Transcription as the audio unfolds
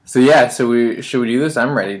So yeah, so we should we do this?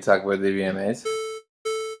 I'm ready to talk about the VMAs.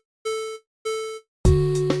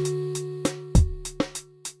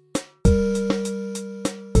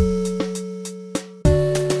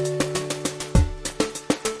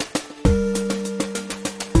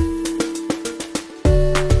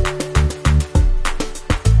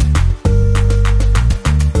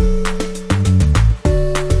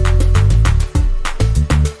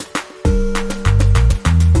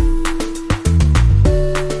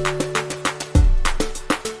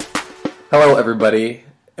 Hello, everybody,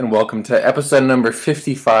 and welcome to episode number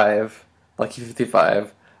 55, Lucky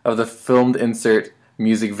 55, of the Filmed Insert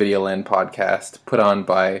Music Video Land podcast, put on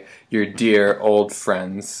by your dear old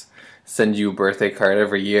friends. Send you a birthday card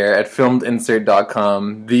every year at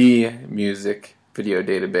filmedinsert.com, the music video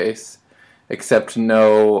database. Except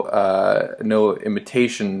no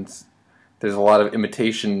imitations. There's a lot of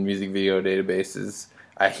imitation music video databases,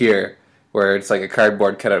 I hear, where it's like a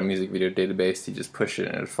cardboard cutout music video database. You just push it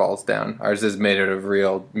and it falls down. Ours is made out of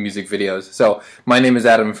real music videos. So my name is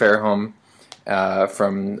Adam Fairholm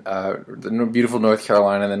from the beautiful North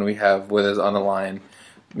Carolina. And then we have with us on the line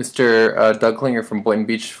Mr. Doug Klinger from Boynton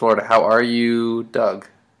Beach, Florida. How are you, Doug?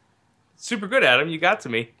 Super good, Adam. You got to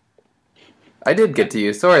me. I did get to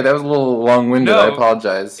you. Sorry, that was a little long-winded. I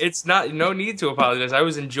apologize. It's not. No need to apologize. I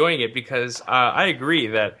was enjoying it because I agree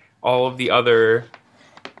that all of the other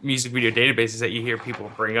music video databases that you hear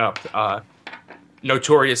people bring up,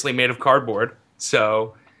 notoriously made of cardboard.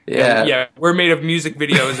 So yeah, we're made of music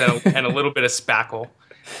videos and a little bit of spackle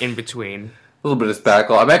in between. A little bit of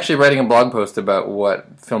spackle. I'm actually writing a blog post about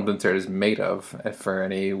what Filmed Insert is made of for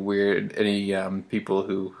any people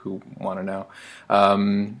who want to know.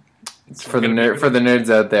 For the nerds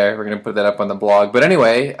out there, we're going to put that up on the blog. But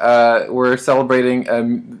anyway, we're celebrating,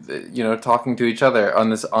 talking to each other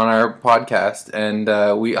on our podcast, and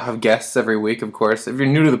we have guests every week. Of course, if you're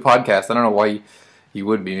new to the podcast, I don't know why you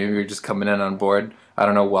would be. Maybe you're just coming in on board. I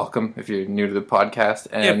don't know. Welcome if you're new to the podcast.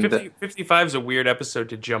 And 55 is a weird episode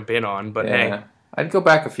to jump in on, but hey, I'd go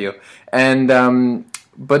back a few. And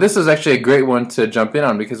but this is actually a great one to jump in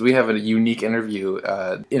on because we have a unique interview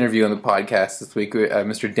on the podcast this week.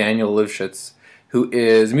 Mr. Daniel Livschitz, who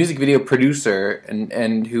is a music video producer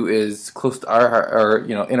and who is close to our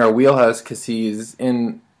in our wheelhouse because he's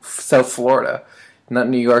in South Florida, not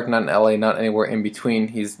New York, not in LA, not anywhere in between.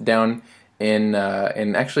 He's down in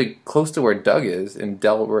actually close to where Doug is in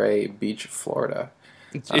Delray Beach, Florida.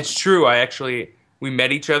 It's true. We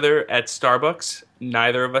met each other at Starbucks.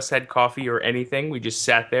 Neither of us had coffee or anything. We just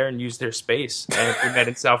sat there and used their space. And we met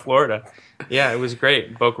in South Florida. Yeah, it was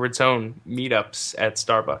great. Boca Raton meetups at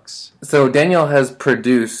Starbucks. So Daniel has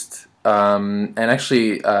produced and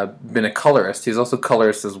actually been a colorist. He's also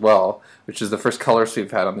colorist as well, which is the first colorist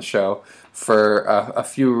we've had on the show, for a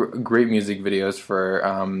few great music videos for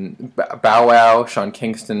Bow Wow, Sean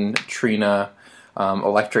Kingston, Trina,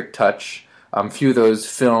 Electric Touch. A few of those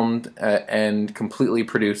filmed and completely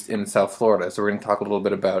produced in South Florida. So we're going to talk a little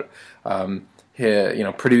bit about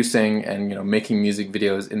producing and making music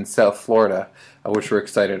videos in South Florida, which we're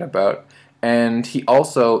excited about. And he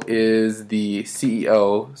also is the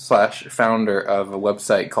CEO/founder of a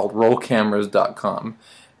website called RollCameras.com.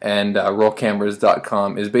 And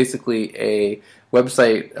RollCameras.com is basically a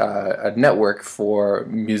website, a network for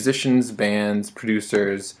musicians, bands,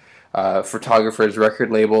 producers, photographers,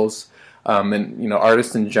 record labels, and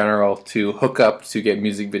artists in general to hook up to get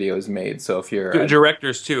music videos made. So if you're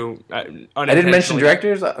directors too, I didn't mention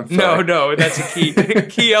directors. No, that's a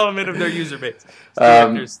key element of their user base.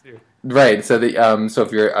 Directors too. Right. So so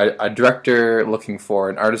if you're a director looking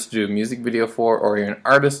for an artist to do a music video for, or you're an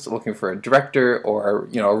artist looking for a director, or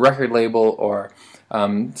a record label, or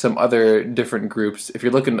some other different groups, if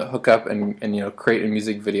you're looking to hook up and create a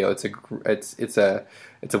music video, it's a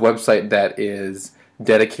website that is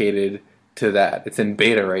dedicated to that. It's in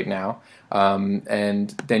beta right now,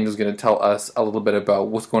 and Daniel's going to tell us a little bit about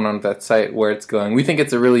what's going on with that site, where it's going. We think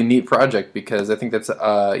it's a really neat project because I think that's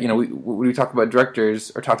we talk about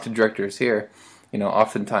directors or talk to directors here.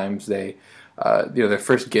 Oftentimes they their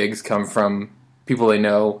first gigs come from people they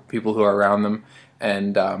know, people who are around them,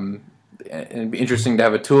 and it'd be interesting to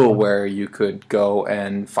have a tool where you could go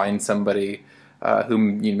and find somebody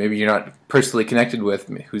whom maybe you're not personally connected with,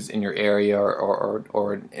 who's in your area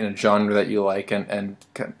or in a genre that you like, and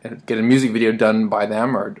get a music video done by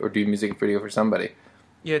them or do a music video for somebody.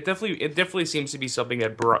 Yeah, it definitely seems to be something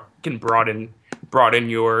that can broaden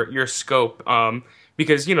your scope.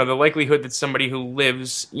 Because the likelihood that somebody who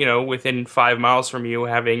lives within 5 miles from you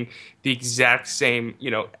having the exact same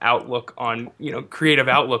outlook on creative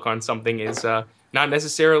outlook on something is not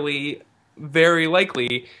necessarily very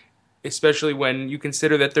likely. especially when you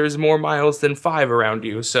consider that there's more miles than five around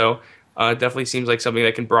you. So it definitely seems like something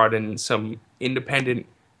that can broaden some independent,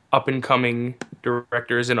 up and coming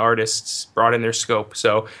directors and artists, broaden their scope.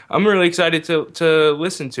 So I'm really excited to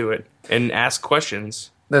listen to it and ask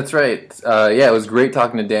questions. That's right. Yeah, it was great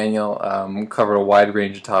talking to Daniel. Covered a wide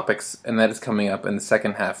range of topics, and that is coming up in the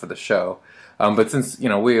second half of the show. But since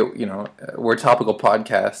we're a topical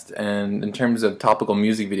podcast, and in terms of topical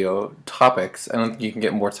music video topics, I don't think you can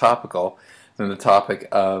get more topical than the topic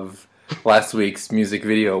of last week's music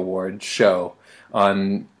video award show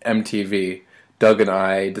on MTV. Doug and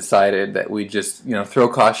I decided that we just throw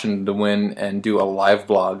caution to the wind and do a live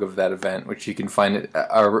blog of that event, which you can find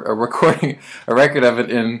a recording, a record of it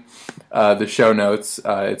in the show notes.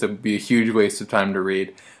 Be a huge waste of time to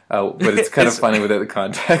read, but it's kind of funny without the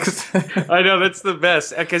context. I know, that's the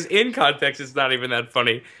best, because in context it's not even that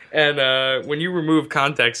funny, and when you remove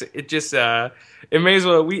context, it just it may as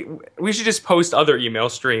well. We should just post other email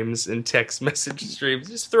streams and text message streams.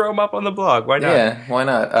 Just throw them up on the blog. Why not? Yeah, why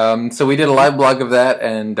not? So we did a live blog of that,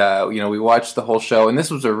 and we watched the whole show. And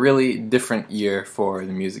this was a really different year for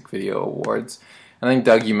the music video awards. I think,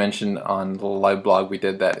 Doug, you mentioned on the live blog we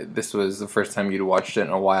did that this was the first time you'd watched it in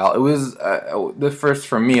a while. It was the first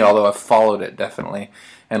for me, although I followed it definitely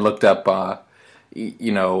and looked up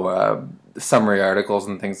summary articles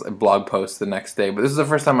and things, like blog posts the next day. But this is the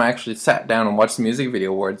first time I actually sat down and watched the music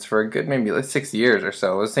video awards for a good maybe like 6 years or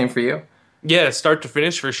so. Was the same for you? Yeah, start to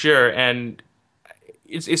finish for sure. And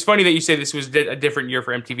it's funny that you say this was a different year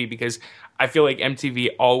for MTV, because I feel like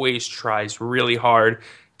MTV always tries really hard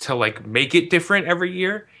to like make it different every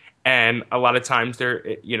year, and a lot of times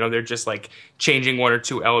they're just like changing one or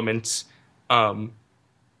two elements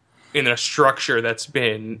in a structure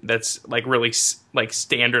that's like really like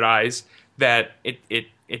standardized, that it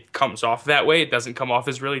comes off that way. It doesn't come off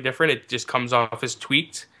as really different. It just comes off as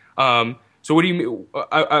tweaked. So what do you mean?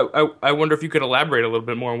 I wonder if you could elaborate a little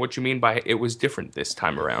bit more on what you mean by it was different this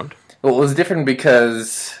time around. Well, it was different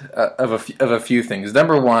because of a few things.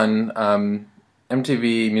 Number one,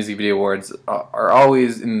 MTV Music Video Awards are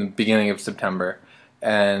always in the beginning of September,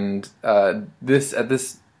 and at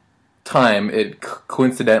this time it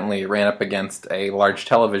coincidentally ran up against a large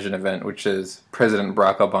television event, which is President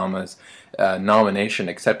Barack Obama's nomination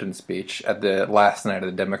acceptance speech at the last night of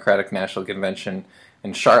the Democratic National Convention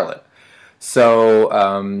in Charlotte. So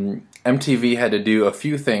MTV had to do a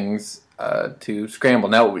few things to scramble.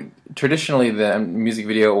 Now, traditionally the Music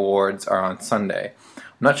Video Awards are on Sunday.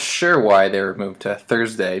 I'm not sure why they were moved to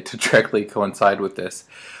Thursday to directly coincide with this,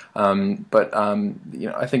 but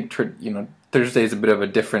I think Thursday is a bit of a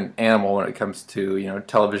different animal when it comes to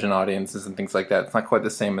television audiences and things like that. It's not quite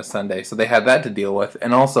the same as Sunday, so they had that to deal with,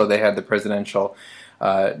 and also they had the presidential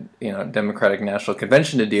Democratic National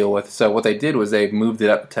Convention to deal with. So what they did was they moved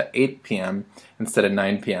it up to 8 p.m. instead of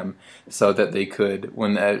 9 p.m. so that they could,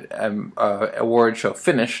 when the award show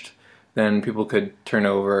finished, then people could turn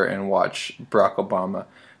over and watch Barack Obama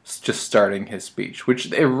just starting his speech, which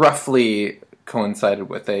they roughly coincided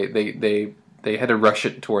with. They had to rush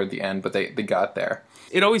it toward the end, but they got there.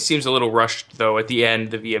 It always seems a little rushed, though, at the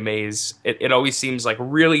end, the VMAs. It always seems like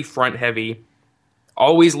really front-heavy,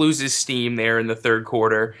 always loses steam there in the third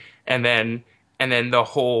quarter, and then the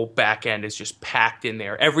whole back end is just packed in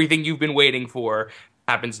there. Everything you've been waiting for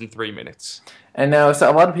happens in 3 minutes. And now,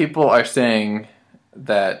 so a lot of people are saying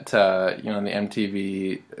that the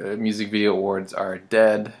MTV Music Video Awards are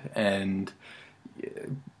dead, and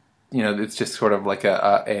it's just sort of like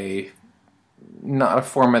a not a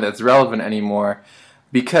format that's relevant anymore,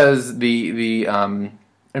 because the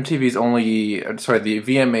VMAs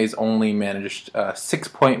only managed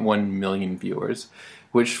 6.1 million viewers,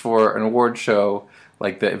 which for an award show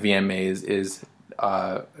like the VMAs is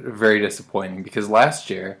very disappointing, because last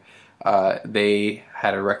year they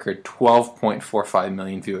had a record 12.45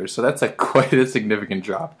 million viewers. So that's quite a significant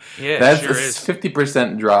drop. Yeah, that's sure a is.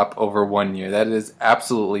 50% drop over 1 year. That is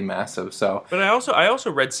absolutely massive. So, but I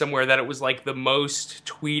also read somewhere that it was like the most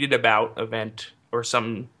tweeted about event, or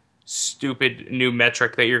some stupid new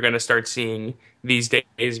metric that you're going to start seeing these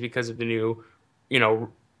days because of the new,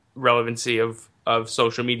 relevancy of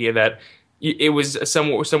social media, that it was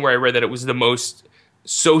somewhere I read that it was the most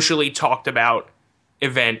socially talked about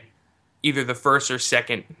event, either the first or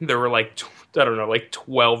second. There were like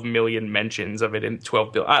 12 million mentions of it in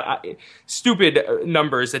 12 billion. Stupid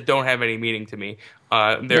numbers that don't have any meaning to me.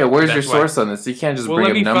 Where's your source on this? You can't just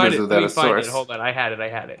bring up numbers without a source. Hold on, I had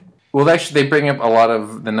it. Well, actually, they bring up a lot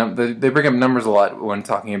of they bring up numbers a lot when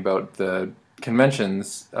talking about the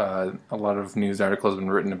conventions. A lot of news articles have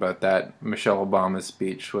been written about that. Michelle Obama's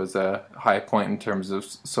speech was a high point in terms of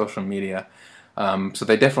social media. So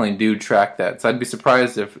they definitely do track that. So I'd be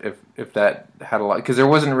surprised if that had a lot, because there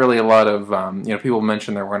wasn't really a lot of people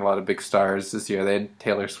mentioned there weren't a lot of big stars this year. They had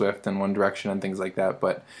Taylor Swift and One Direction and things like that,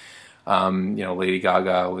 but Lady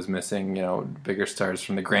Gaga was missing. Bigger stars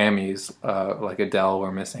from the Grammys like Adele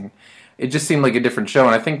were missing. It just seemed like a different show,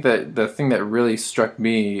 and I think that the thing that really struck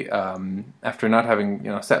me after not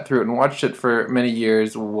having sat through it and watched it for many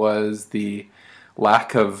years was the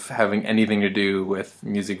lack of having anything to do with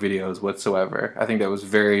music videos whatsoever. I think that was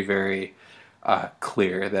very, very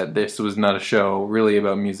clear that this was not a show really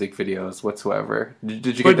about music videos whatsoever. Did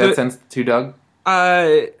you get that sense too, Doug?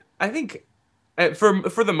 I think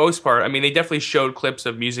for the most part, I mean, they definitely showed clips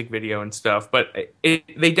of music video and stuff, but they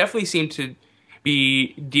definitely seem to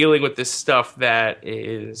be dealing with this stuff that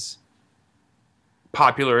is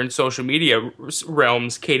popular in social media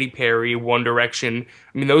realms. Katy Perry, One Direction.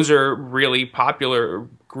 I mean, those are really popular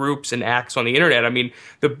groups and acts on the internet. I mean,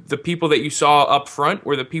 the people that you saw up front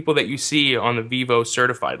were the people that you see on the Vevo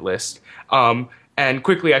certified list. And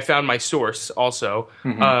quickly, I found my source also.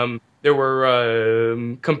 Mm-hmm. There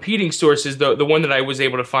were competing sources. The one that I was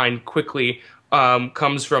able to find quickly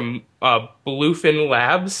comes from Bluefin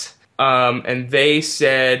Labs. And they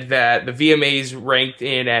said that the VMAs ranked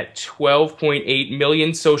in at 12.8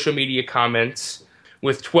 million social media comments,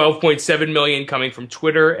 with 12.7 million coming from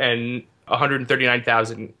Twitter and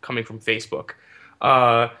 139,000 coming from Facebook.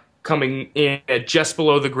 Coming in at just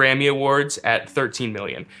below the Grammy Awards at 13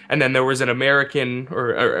 million. And then there was an American,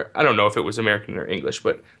 or I don't know if it was American or English,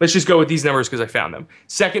 but let's just go with these numbers because I found them.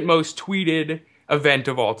 Second most tweeted event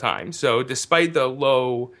of all time. So despite the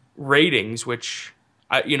low ratings, which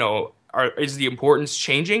is the importance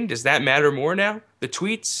changing? Does that matter more now? The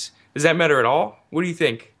tweets, does that matter at all? What do you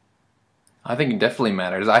think? I think it definitely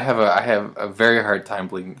matters. I have a very hard time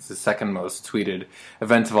believing it's the second most tweeted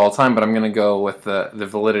event of all time, but I'm going to go with the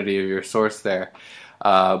validity of your source there.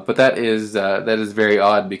 But that is very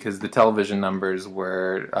odd because the television numbers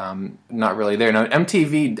were not really there. Now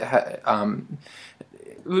MTV.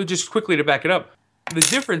 Just quickly to back it up, the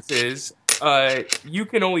difference is you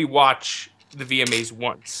can only watch the VMAs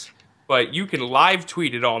once. But you can live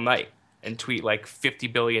tweet it all night and tweet like 50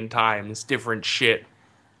 billion times different shit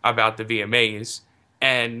about the VMAs.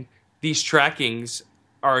 And these trackings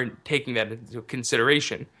aren't taking that into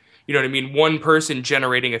consideration. You know what I mean? One person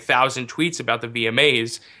generating 1,000 tweets about the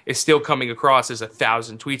VMAs is still coming across as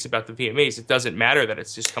 1,000 tweets about the VMAs. It doesn't matter that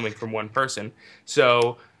it's just coming from one person.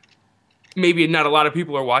 So maybe not a lot of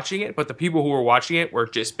people are watching it, but the people who were watching it were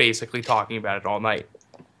just basically talking about it all night.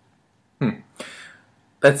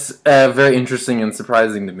 That's very interesting and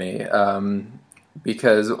surprising to me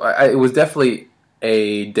because it was definitely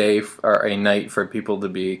a day or a night for people to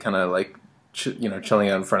be kind of like chilling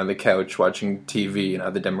out in front of the couch watching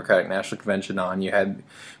TV. The Democratic National Convention on. You had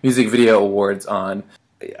music video awards on.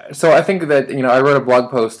 So I think that I wrote a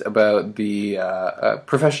blog post about the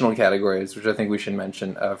professional categories, which I think we should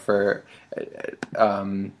mention for.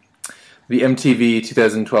 The MTV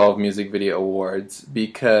 2012 Music Video Awards,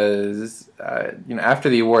 because after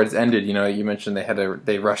the awards ended, you mentioned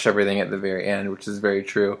they rush everything at the very end, which is very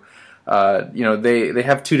true. They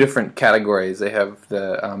have two different categories. They have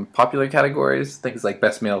the popular categories, things like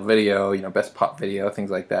Best Male Video, Best Pop Video, things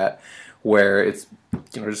like that, where it's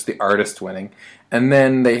just the artist winning, and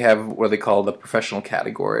then they have what they call the professional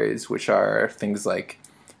categories, which are things like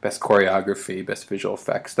Best Choreography, Best Visual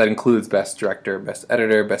Effects. That includes Best Director, Best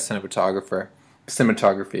Editor, Best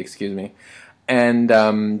Cinematography, excuse me. And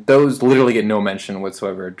those literally get no mention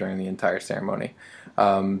whatsoever during the entire ceremony.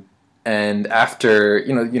 And after,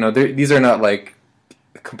 these are not like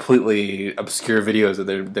completely obscure videos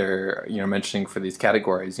that they're mentioning for these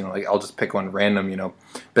categories. Like I'll just pick one random.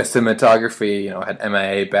 Best Cinematography. Had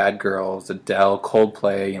MIA, Bad Girls, Adele,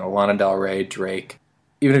 Coldplay. Lana Del Rey, Drake.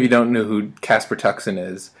 Even if you don't know who Casper Tuxin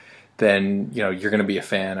is, then you're going to be a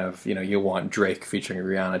fan of you want Drake featuring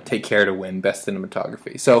Rihanna, Take Care to win Best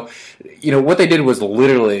Cinematography. So what they did was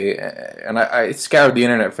literally, and I scoured the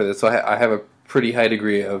internet for this, so I have a pretty high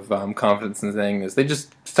degree of confidence in saying this. They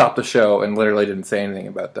just stopped the show and literally didn't say anything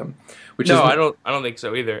about them. I don't think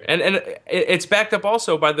so either. And it's backed up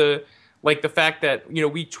also by the fact that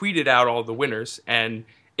we tweeted out all the winners, and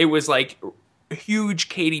it was like huge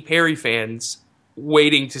Katy Perry fans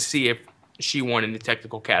waiting to see if she won in the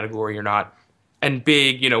technical category or not. And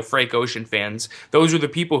big, Frank Ocean fans. Those are the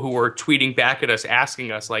people who were tweeting back at us,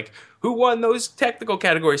 asking us, like, who won those technical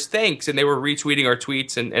categories? Thanks. And they were retweeting our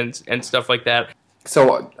tweets and stuff like that.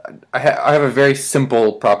 So I have a very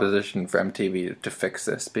simple proposition for MTV to fix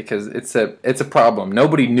this, because it's a problem.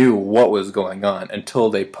 Nobody knew what was going on until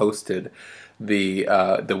they posted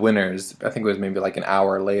the winners. I think it was maybe like an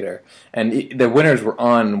hour later, and the winners were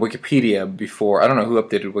on Wikipedia before. I don't know who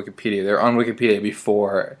updated Wikipedia. They're on Wikipedia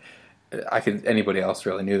before anybody else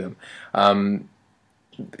really knew them.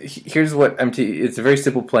 Here's what it's a very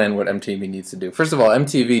simple plan what MTV needs to do. First of all,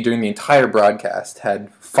 MTV during the entire broadcast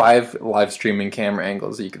had 5 live streaming camera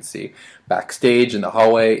angles that you could see backstage, in the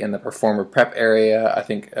hallway, in the performer prep area. I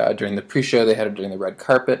think during the pre-show they had it during the red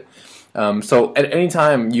carpet. So at any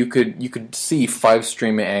time you could see 5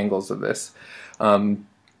 streaming angles of this. I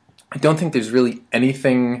don't think there's really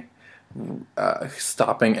anything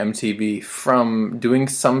stopping MTV from doing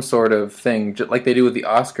some sort of thing, just like they do with the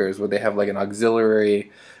Oscars, where they have like an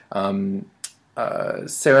auxiliary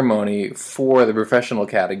ceremony for the professional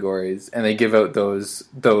categories, and they give out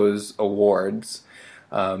those awards.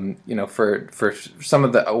 For some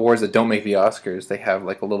of the awards that don't make the Oscars, they have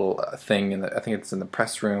like a little thing I think it's in the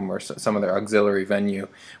press room or some of their auxiliary venue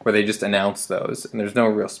where they just announce those. And there's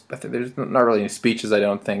there's not really any speeches. I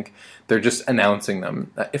don't think they're just announcing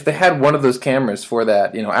them. If they had one of those cameras for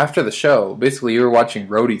that, after the show, basically you were watching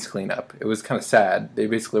roadies clean up. It was kind of sad. They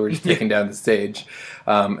basically were just taking down the stage.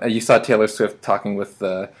 You saw Taylor Swift talking with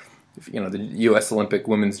the U.S. Olympic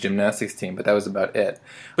women's gymnastics team, but that was about it.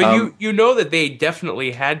 But you know that they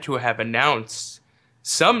definitely had to have announced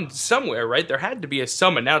somewhere, right? There had to be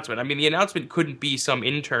some announcement. I mean, the announcement couldn't be some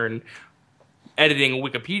intern editing a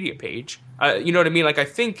Wikipedia page. You know what I mean? Like,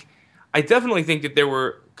 I definitely think that there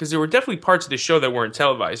were definitely parts of the show that weren't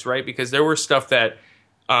televised, right? Because there were stuff that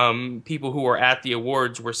people who were at the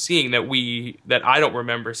awards were seeing that I don't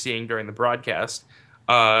remember seeing during the broadcast.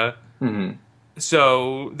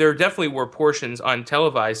 So there definitely were portions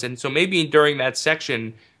untelevised, and so maybe during that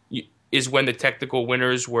section is when the technical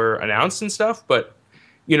winners were announced and stuff. But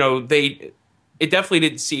it definitely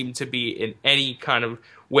didn't seem to be in any kind of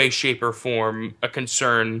way, shape, or form a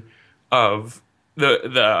concern of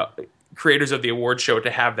the creators of the award show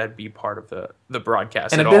to have that be part of the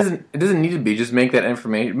broadcast. And it doesn't need to be. Just make that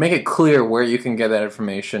information, make it clear where you can get that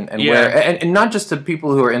information, and and not just to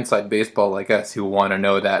people who are inside baseball like us who want to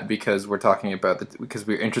know that because we're talking about because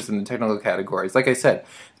we're interested in the technical categories. Like I said,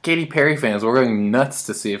 Katy Perry fans were going nuts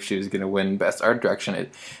to see if she was going to win Best Art Direction.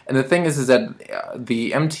 And the thing is that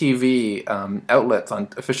the MTV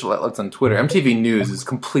official outlets on Twitter, MTV News is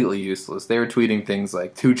completely useless. They were tweeting things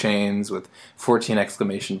like 2 Chainz with 14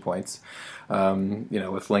 exclamation points,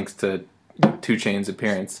 with links to 2 Chainz'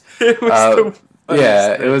 appearance. It was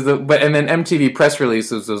it was and then MTV press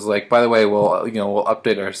releases was like, by the way, we'll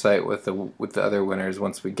update our site with the other winners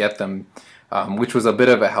once we get them. Which was a bit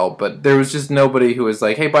of a help, but there was just nobody who was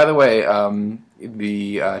like, hey, by the way,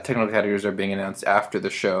 the technical categories are being announced after the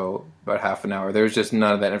show, about half an hour. There was just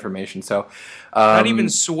none of that information. So not even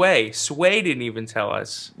Sway. Sway didn't even tell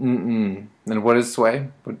us. And what is Sway?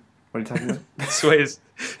 What are you talking about?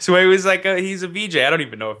 Sway was like he's a VJ. I don't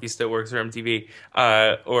even know if he still works for MTV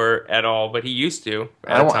or at all, but he used to.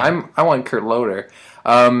 I want Kurt Loder.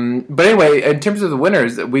 But anyway, in terms of the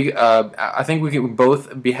winners, I think we can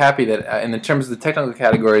both be happy that in terms of the technical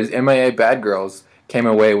categories, MIA Bad Girls came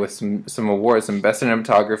away with some awards, some Best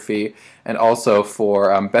Cinematography, and also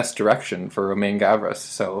for Best Direction for Romain Gavras.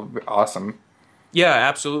 So awesome. Yeah,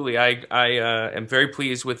 absolutely. I am very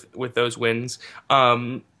pleased with those wins.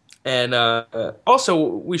 And also,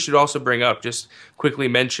 we should also bring up, just quickly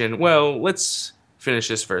mention, let's finish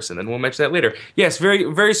this first and then we'll mention that later. Yes, very,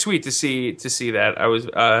 very sweet to see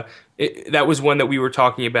that. That was one that we were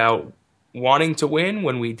talking about wanting to win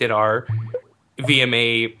when we did our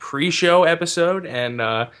VMA pre-show episode, and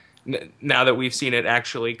now that we've seen it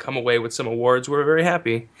actually come away with some awards, we're very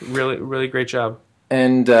happy. Really, really great job.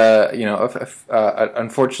 And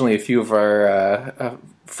unfortunately, a few of our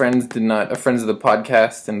friends of the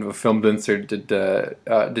podcast and of Film Insert did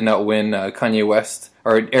not win. Kanye West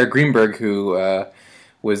or Eric Greenberg, who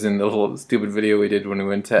was in the little stupid video we did when we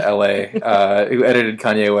went to LA, who edited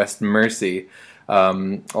Kanye West Mercy,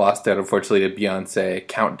 lost out unfortunately to Beyonce,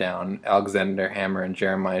 Countdown, Alexander Hammer, and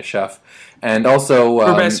Jeremiah Shuff. And also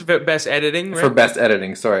for best editing, right? For best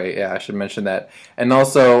editing, sorry, yeah, I should mention that. And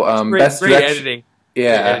also best great editing.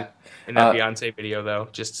 Yeah. In that Beyonce video, though,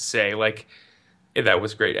 just to say, that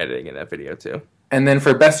was great editing in that video, too. And then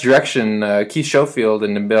for Best Direction, Keith Schofield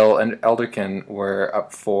and Nabil Elderkin were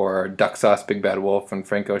up for Duck Sauce, Big Bad Wolf, and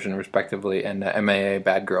Frank Ocean, respectively, and MIA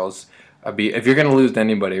Bad Girls. If you're going to lose to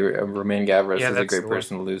anybody, Romain Gavras is a great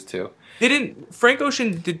person to lose to. Frank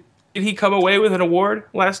Ocean, did he come away with an award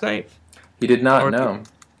last night? He did not, no.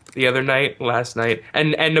 The other night, last night.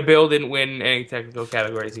 And Nabil didn't win any technical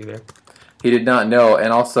categories either. He did not know.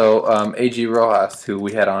 And also A.G. Rojas, who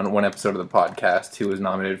we had on one episode of the podcast, who was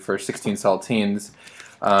nominated for 16 Saltines,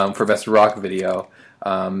 for best rock video.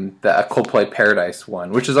 The Coldplay Paradise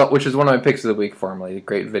won, which is one of my picks of the week. Formerly,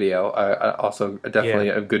 great video. Also, definitely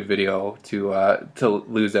a good video to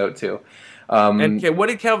lose out to. And what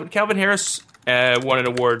did Calvin Harris won an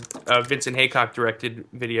award? Vincent Haycock directed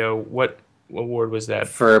video. What award was that?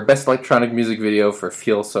 For best electronic music video for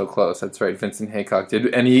 "Feel So Close." That's right, Vincent Haycock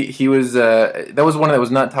did, and he was that was one that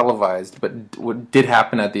was not televised, but did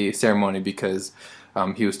happen at the ceremony because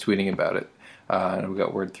he was tweeting about it, and we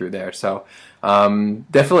got word through there. So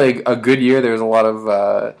definitely a good year. There was a lot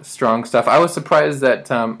of strong stuff. I was surprised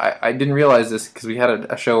that I didn't realize this because we had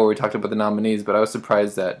a show where we talked about the nominees, but I was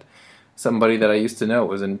surprised that somebody that I used to know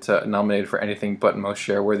wasn't nominated for anything but most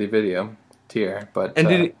share-worthy video tier. But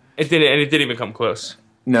it didn't even come close.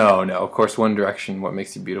 No. Of course, One Direction, What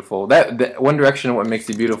Makes You Beautiful. That One Direction, What Makes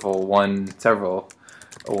You Beautiful won several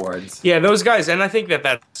awards. Yeah, those guys, and I think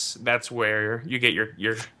that's where you get your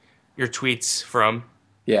tweets from.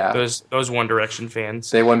 Yeah, those One Direction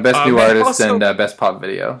fans. They won Best New Artist and Best Pop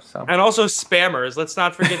Video. So. And also spammers. Let's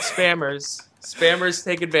not forget spammers. Spammers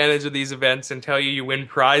take advantage of these events and tell you win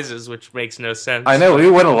prizes, which makes no sense. I know, we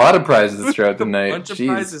won a lot of prizes throughout the night. A bunch of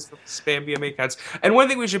prizes from spam VMA accounts. And one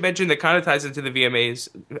thing we should mention that kind of ties into the VMAs,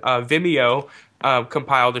 Vimeo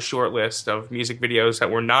compiled a short list of music videos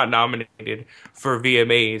that were not nominated for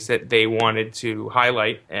VMAs that they wanted to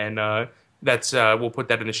highlight, and we'll put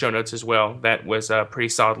that in the show notes as well. That was a pretty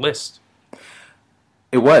solid list.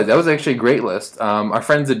 It was. That was actually a great list. Our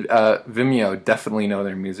friends at Vimeo definitely know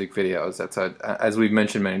their music videos. That's as we've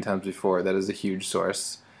mentioned many times before, that is a huge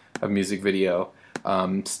source of music video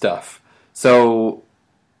stuff. So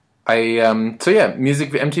MTV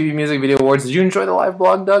Music Video Awards. Did you enjoy the live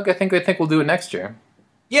blog, Doug? I think we'll do it next year.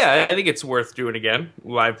 Yeah, I think it's worth doing again.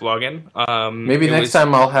 Live blogging. Maybe next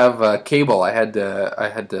time I'll have cable. I had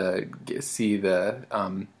to see the.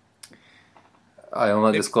 I will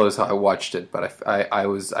not disclose how I watched it, but I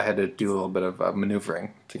had to do a little bit of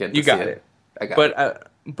maneuvering to get to see it. I got it.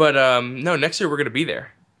 But no, next year we're going to be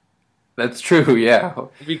there. That's true, yeah.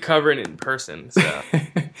 We'll be covering it in person. So.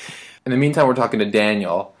 In the meantime, we're talking to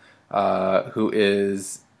Daniel, who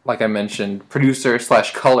is, like I mentioned,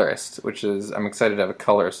 producer/colorist, which is, I'm excited to have a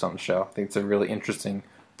colorist on the show. I think it's a really interesting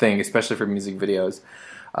thing, especially for music videos.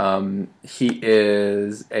 He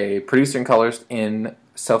is a producer and colorist in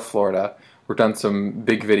South Florida. Worked on some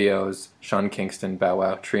big videos, Sean Kingston, Bow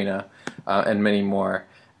Wow, Trina, and many more,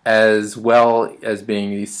 as well as being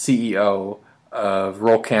the CEO of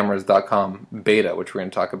RollCameras.com Beta, which we're going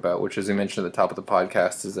to talk about, which, as we mentioned at the top of the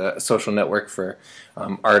podcast, is a social network for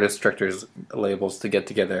artists, directors, labels to get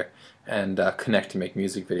together and connect to make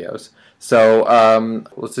music videos. So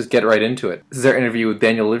let's just get right into it. This is our interview with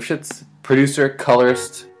Daniel Lifshitz, producer,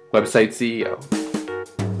 colorist, website CEO.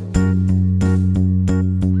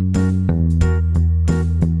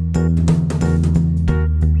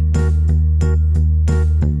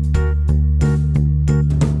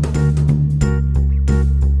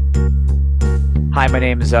 Hi, my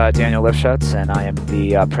name is Daniel Lifshitz, and I am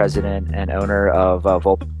the president and owner of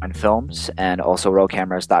Volpine Films and also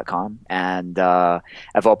RollCameras.com. And at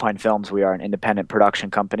Volpine Films, we are an independent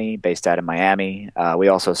production company based out of Miami. We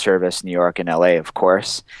also service New York and LA, of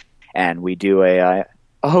course. And we do a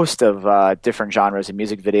host of different genres of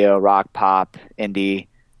music video: rock, pop, indie,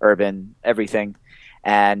 urban, everything.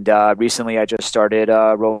 And recently I just started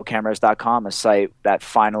RollCameras.com, a site that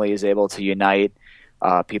finally is able to unite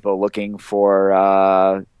people looking for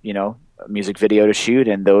a music video to shoot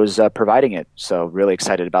and those providing it. So really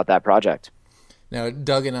excited about that project. Now,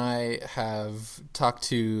 Doug and I have talked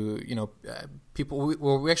to people.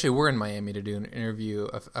 We actually were in Miami to do an interview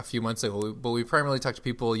a few months ago, but we primarily talked to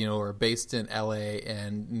people who are based in LA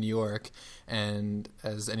and New York. And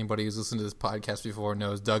as anybody who's listened to this podcast before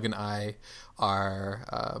knows, Doug and I are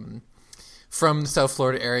from the South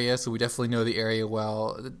Florida area, so we definitely know the area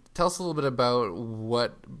well. Tell us a little bit about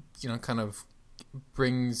what kind of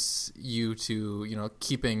brings you to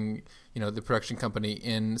keeping the production company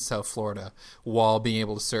in South Florida while being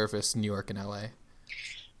able to service New York and LA.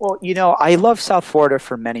 Well, I love South Florida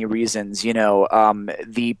for many reasons.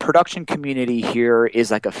 The production community here is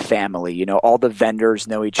like a family. All the vendors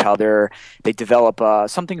know each other. They develop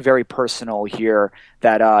something very personal here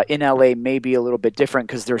that in LA may be a little bit different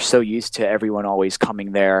because they're so used to everyone always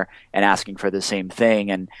coming there and asking for the same thing.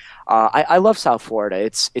 And I love South Florida.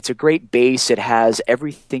 It's a great base. It has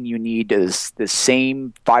everything you need. Is the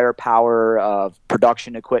same firepower of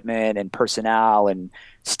production equipment and personnel and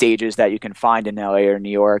stages that you can find in LA or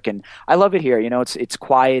New York. And I love it here. It's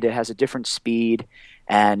quiet. It has a different speed.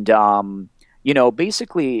 And,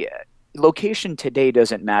 basically location today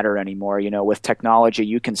doesn't matter anymore. With technology,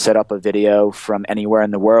 you can set up a video from anywhere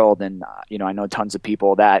in the world. And, I know tons of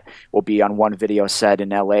people that will be on one video set in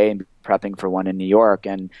LA and prepping for one in New York.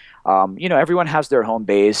 And, everyone has their home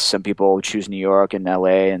base. Some people choose New York and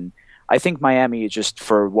LA. And I think Miami, just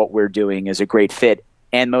for what we're doing, is a great fit.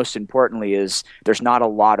 And most importantly is there's not a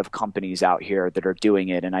lot of companies out here that are doing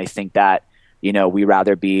it. And I think that, we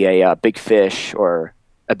rather be a big fish or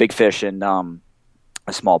a big fish in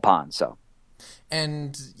a small pond. So,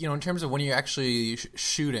 and in terms of when you're actually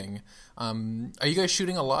shooting, are you guys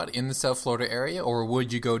shooting a lot in the South Florida area, or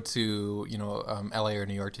would you go to LA or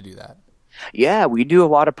New York to do that? Yeah, we do a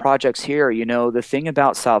lot of projects here. The thing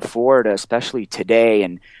about South Florida, especially today,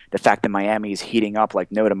 and the fact that Miami is heating up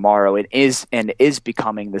like no tomorrow, it is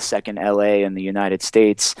becoming the second LA in the United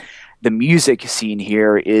States. The music scene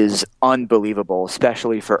here is unbelievable,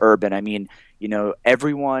 especially for urban. I mean,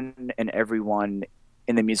 everyone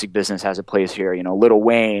in the music business has a place here. Lil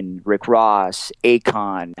Wayne, Rick Ross,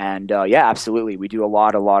 Akon, and yeah, absolutely, we do a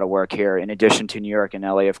lot of work here. In addition to New York and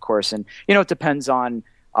LA, of course, and it depends on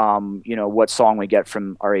what song we get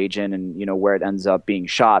from our agent and where it ends up being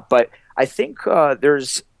shot. But I think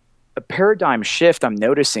there's a paradigm shift I'm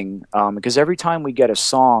noticing because every time we get a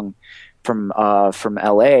song from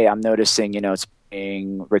LA, I'm noticing it's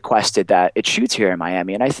being requested that it shoots here in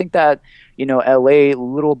Miami, and I think that LA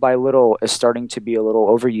little by little is starting to be a little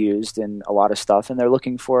overused in a lot of stuff, and they're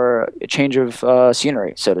looking for a change of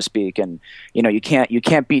scenery, so to speak. And you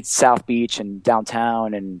can't beat South Beach and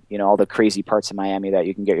downtown and all the crazy parts of Miami that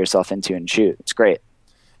you can get yourself into and shoot. It's great.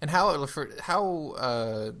 And how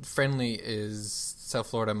friendly is South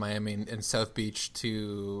Florida, Miami, and South Beach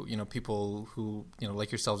to people who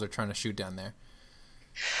like yourselves are trying to shoot down there?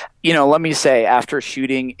 Let me say, after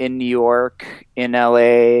shooting in New York, in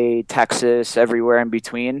LA, Texas, everywhere in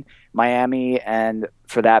between, Miami, and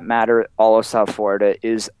for that matter, all of South Florida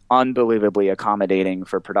is unbelievably accommodating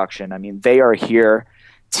for production. I mean, they are here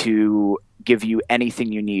to give you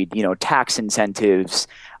anything you need, tax incentives.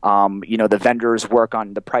 The vendors work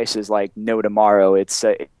on the prices like no tomorrow. It's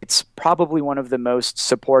probably one of the most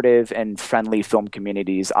supportive and friendly film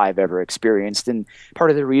communities I've ever experienced, and part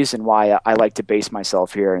of the reason why I like to base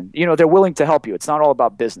myself here. And they're willing to help you. It's not all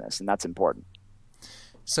about business, and that's important.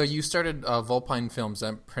 So you started Vulpine Films.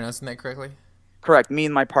 I'm pronouncing that correctly? Correct. Me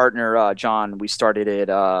and my partner John, we started it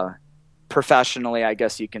professionally, I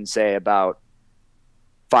guess you can say, about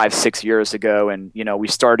 5-6 years ago. And we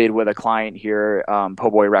started with a client here, Po'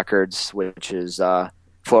 Boy Records, which is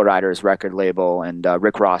Flo Rida's record label, and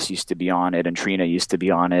Rick Ross used to be on it, and Trina used to be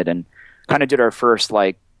on it, and kind of did our first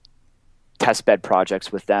test bed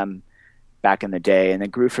projects with them back in the day, and then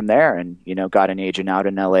grew from there, and got an agent out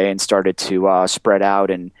in LA and started to spread out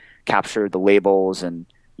and capture the labels and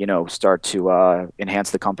start to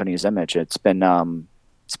enhance the company's image. It's been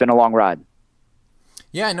a long ride.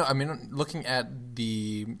 Yeah, I know. I mean, looking at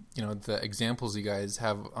the the examples you guys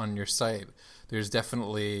have on your site, there's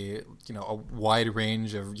definitely a wide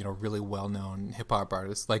range of really well-known hip hop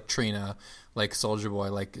artists like Trina, like Soulja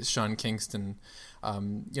Boy, like Sean Kingston.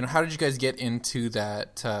 How did you guys get into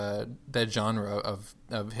that genre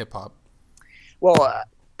of hip hop? Well,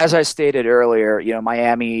 as I stated earlier,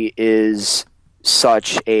 Miami is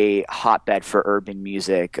such a hotbed for urban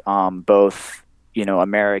music, both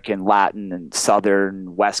American, Latin, and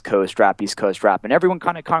Southern, West Coast rap, East Coast rap, and everyone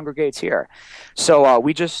kind of congregates here. So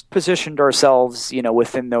we just positioned ourselves,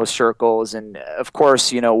 within those circles. And of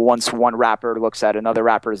course, once one rapper looks at another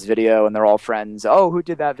rapper's video and they're all friends, oh, who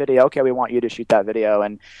did that video? Okay, we want you to shoot that video.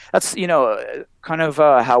 And that's, kind of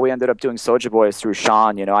how we ended up doing Soulja Boy is through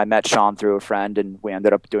Sean. I met Sean through a friend, and we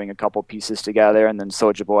ended up doing a couple pieces together. And then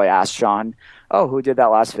Soulja Boy asked Sean, oh, who did that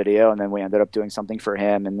last video? And then we ended up doing something for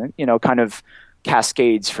him. And then, kind of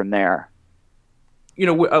cascades from there.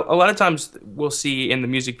 A lot of times we'll see in the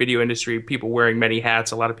music video industry people wearing many hats.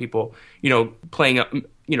 A lot of people, playing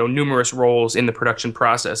numerous roles in the production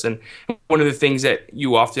process. And one of the things that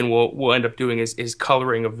you often will end up doing is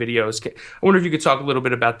coloring of videos. I wonder if you could talk a little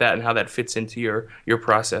bit about that and how that fits into your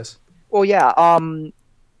process. Well, yeah.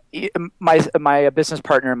 My business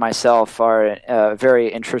partner and myself are a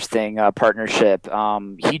very interesting partnership.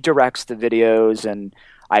 He directs the videos and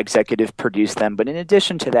I executive produce them. But in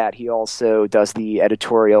addition to that, he also does the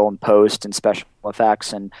editorial and post and special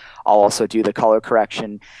effects, and I'll also do the color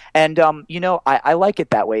correction. And I like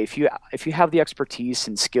it that way. If you have the expertise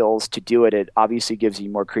and skills to do it, it obviously gives you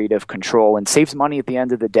more creative control and saves money at the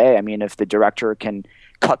end of the day. I mean, if the director can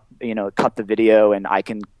cut the video and I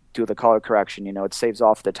can do the color correction, it saves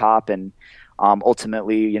off the top, and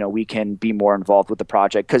ultimately, we can be more involved with the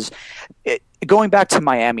project. Because going back to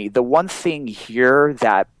Miami, the one thing here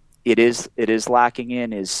that it is lacking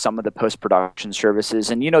in is some of the post-production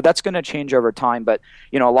services. And that's going to change over time, but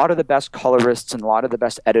a lot of the best colorists and a lot of the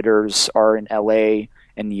best editors are in LA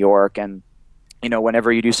and New York. And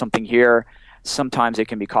whenever you do something here, sometimes it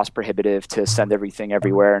can be cost prohibitive to send everything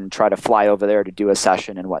everywhere and try to fly over there to do a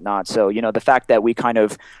session and whatnot. So the fact that we kind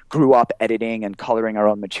of grew up editing and coloring our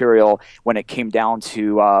own material, when it came down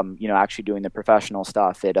to actually doing the professional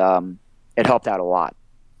stuff, it helped out a lot.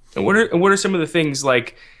 And what are some of the things,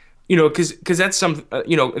 like, because that's some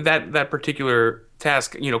that particular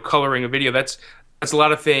task, coloring a video, that's a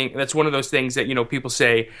lot of thing. That's one of those things that people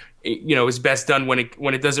say is best done when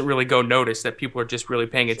it doesn't really go noticed, that people are just really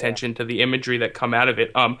paying attention to the imagery that come out of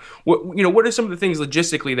it. What are some of the things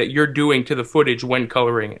logistically that you're doing to the footage when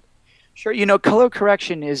coloring it? Sure. Color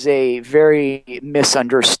correction is a very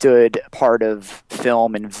misunderstood part of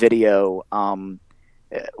film and video.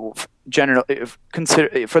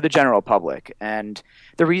 For the general public, and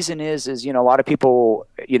the reason is a lot of people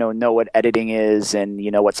know what editing is and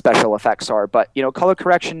what special effects are, but color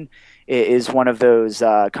correction is one of those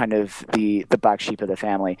kind of the black sheep of the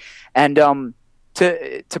family. And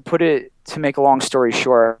to make a long story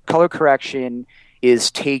short, color correction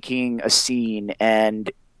is taking a scene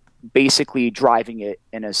and basically driving it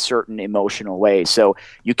in a certain emotional way. So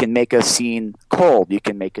you can make a scene cold, you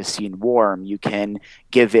can make a scene warm, you can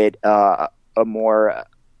give it a more,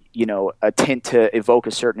 a tint to evoke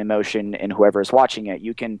a certain emotion in whoever is watching it.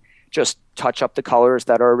 You can just touch up the colors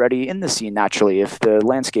that are already in the scene naturally if the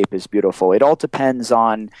landscape is beautiful. It all depends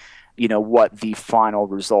on, what the final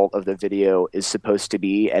result of the video is supposed to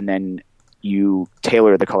be, and then you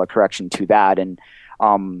tailor the color correction to that. And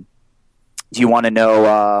do you want to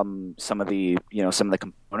know some of the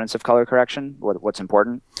components of color correction? What's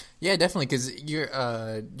important? Yeah, definitely, because you're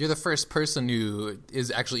the first person who is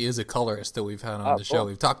a colorist that we've had on the show. Cool.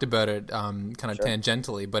 We've talked about it kind of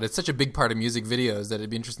tangentially, but it's such a big part of music videos that it'd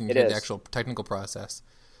be interesting to hear the actual technical process.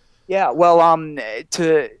 Yeah, well,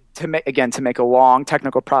 to make a long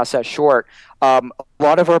technical process short, a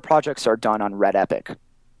lot of our projects are done on Red Epic.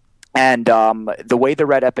 And the way the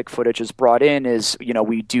Red Epic footage is brought in is,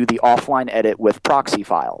 we do the offline edit with proxy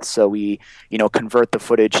files. So we, convert the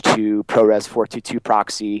footage to ProRes 422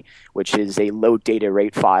 proxy, which is a low data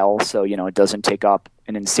rate file. So, it doesn't take up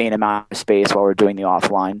an insane amount of space while we're doing the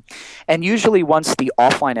offline. And usually once the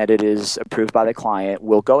offline edit is approved by the client,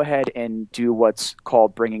 we'll go ahead and do what's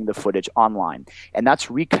called bringing the footage online. And that's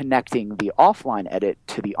reconnecting the offline edit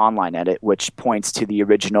to the online edit, which points to the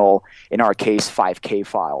original, in our case, 5K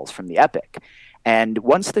files from the Epic. And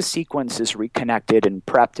once the sequence is reconnected and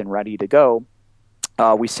prepped and ready to go,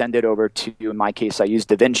 we send it over to, in my case, I use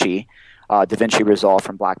DaVinci Resolve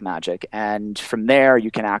from Blackmagic. And from there, you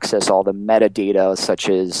can access all the metadata, such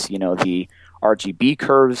as, the RGB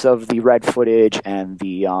curves of the red footage and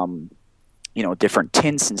the, different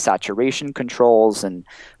tints and saturation controls and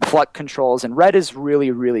FLUT controls. And Red is really,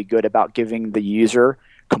 really good about giving the user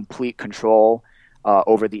complete control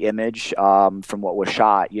over the image from what was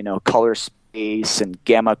shot, color space and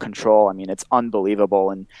gamma control. I mean, it's unbelievable.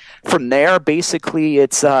 And from there, basically,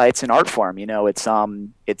 it's an art form.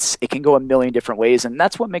 It can go a million different ways, and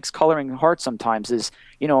that's what makes coloring hard sometimes. Is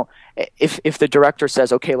if the director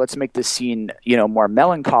says, okay, let's make this scene more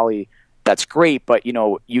melancholy, that's great, but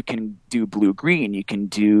you can do blue green, you can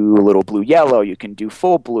do a little blue yellow, you can do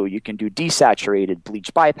full blue, you can do desaturated,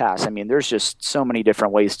 bleach bypass. I mean, there's just so many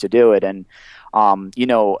different ways to do it. And in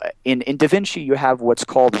DaVinci, you have what's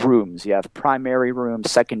called rooms. You have primary room,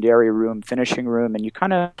 secondary room, finishing room, and you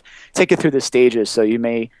kind of take it through the stages. So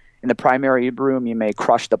in the primary room, you may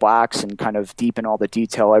crush the blacks and kind of deepen all the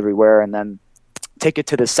detail everywhere, and then take it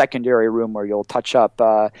to the secondary room where you'll touch up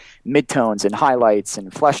midtones and highlights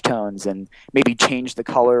and flesh tones and maybe change the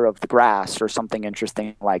color of the grass or something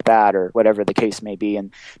interesting like that, or whatever the case may be.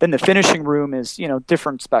 And then the finishing room is,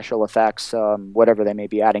 different special effects, whatever they may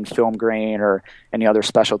be, adding film grain or any other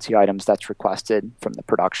specialty items that's requested from the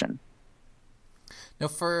production. Now,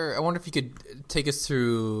 I wonder if you could take us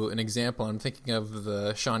through an example. I'm thinking of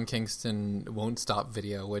the Sean Kingston Won't Stop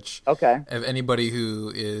video, which, of anybody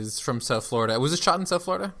who is from South Florida, was it shot in South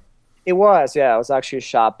Florida? It was, yeah. It was actually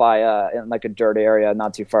shot in like a dirt area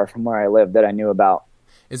not too far from where I live that I knew about.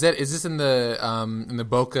 Is this in the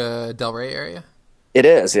Boca Del Rey area? It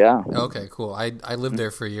is, yeah. Okay, cool. I lived there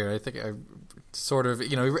for a year. I think I sort of,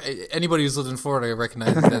 anybody who's lived in Florida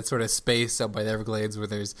recognizes that sort of space out by the Everglades where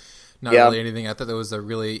there's not really anything. I thought that was a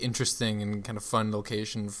really interesting and kind of fun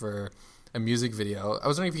location for a music video. I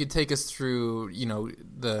was wondering if you could take us through,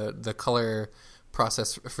 the color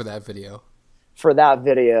process for that video. For that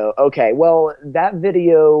video, okay. Well, that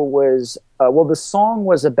video was the song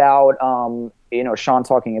was about Sean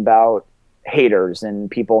talking about haters and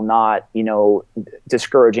people not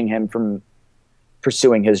discouraging him from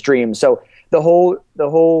pursuing his dreams. So the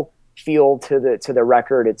whole feel to the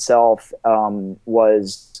record itself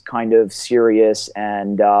was kind of serious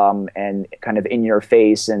and kind of in your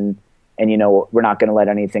face and we're not going to let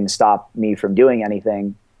anything stop me from doing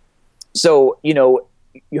anything. So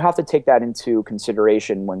you have to take that into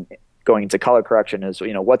consideration when going into color correction. Is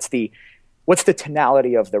what's the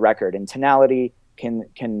tonality of the record, and tonality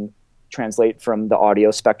can translate from the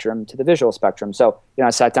audio spectrum to the visual spectrum. So I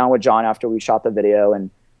sat down with John after we shot the video, and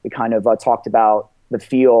we kind of talked about the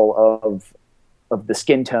feel of the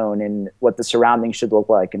skin tone and what the surroundings should look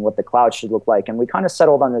like and what the clouds should look like, and we kind of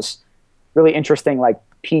settled on this really interesting like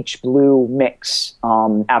peach blue mix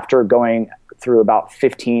after going through about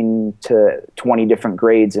 15 to 20 different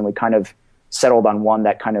grades, and we kind of settled on one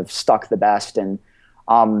that kind of stuck the best. And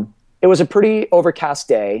it was a pretty overcast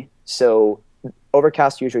day, so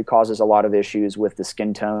overcast usually causes a lot of issues with the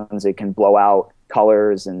skin tones. It can blow out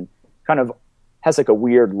colors and kind of has like a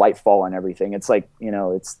weird light fall and everything. It's like,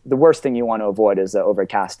 it's the worst thing you want to avoid is an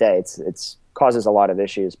overcast day. It's causes a lot of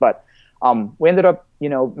issues, but we ended up,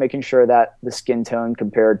 making sure that the skin tone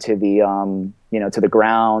compared to the, to the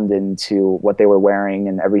ground and to what they were wearing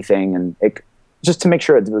and everything, and just to make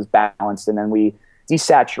sure it was balanced. And then we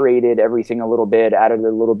desaturated everything a little bit, added a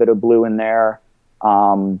little bit of blue in there,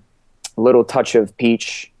 a little touch of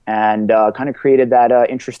peach, and kind of created that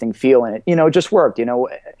interesting feel. And it just worked.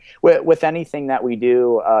 With anything that we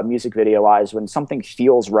do, music video wise, when something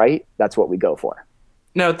feels right, that's what we go for.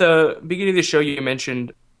 Now, at the beginning of the show, you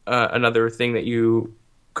mentioned another thing that you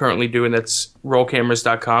currently do, and that's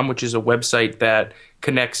rollcameras.com, which is a website that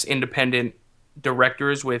connects independent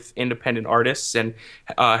directors with independent artists and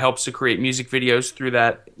helps to create music videos through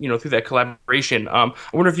that, through that collaboration. I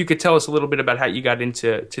wonder if you could tell us a little bit about how you got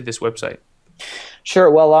into this website. Sure.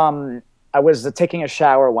 Well, I was taking a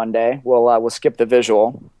shower one day. We'll skip the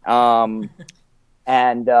visual. And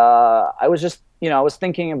I was just, I was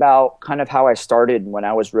thinking about kind of how I started when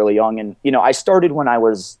I was really young. And, I started when I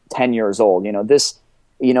was 10 years old.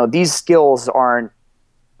 These skills aren't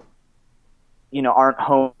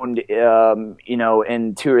honed,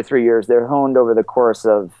 in 2 or 3 years. They're honed over the course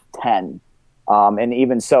of 10. And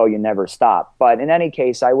even so, you never stop. But in any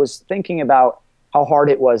case, I was thinking about how hard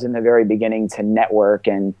it was in the very beginning to network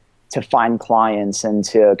and to find clients and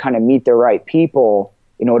to kind of meet the right people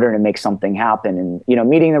in order to make something happen. And,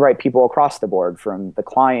 meeting the right people across the board, from the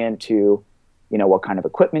client to, what kind of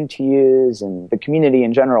equipment to use and the community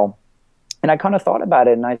in general. And I kind of thought about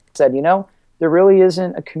it, and I said, there really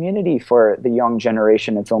isn't a community for the young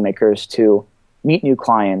generation of filmmakers to meet new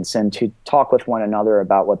clients and to talk with one another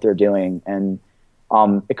about what they're doing. And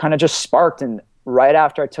it kind of just sparked. And right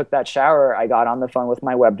after I took that shower, I got on the phone with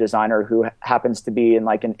my web designer, who happens to be in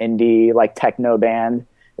like an indie, like techno band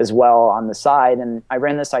as well on the side. And I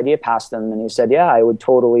ran this idea past him, and he said, yeah, I would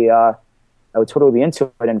totally be into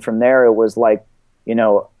it. And from there, it was like,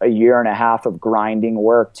 a year and a half of grinding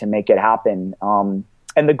work to make it happen.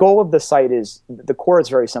 And the goal of the site is, the core is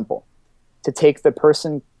very simple: to take the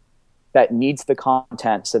person that needs the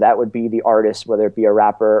content, so that would be the artist, whether it be a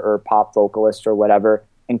rapper or pop vocalist or whatever,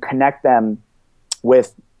 and connect them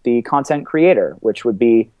with the content creator, which would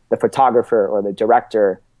be the photographer or the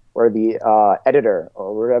director or the editor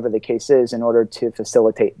or whatever the case is, in order to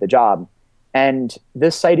facilitate the job. And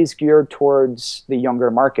this site is geared towards the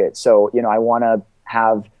younger market. So, I want to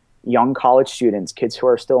have young college students, kids who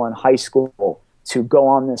are still in high school, to go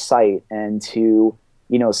on this site and to,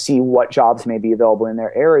 see what jobs may be available in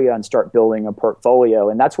their area and start building a portfolio.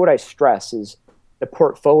 And that's what I stress, is the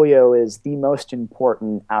portfolio is the most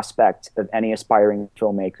important aspect of any aspiring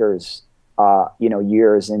filmmakers,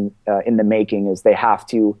 years in the making. Is they have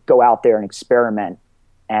to go out there and experiment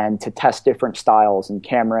and to test different styles and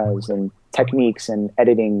cameras and techniques and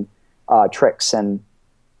editing tricks. And,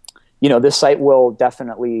 this site will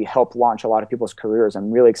definitely help launch a lot of people's careers.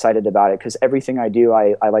 I'm really excited about it, because everything I do,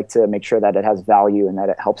 I like to make sure that it has value and that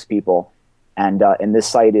it helps people. And this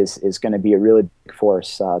site is going to be a really big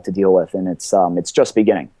force to deal with. And it's just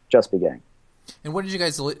beginning. And when did you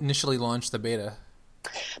guys initially launch the beta?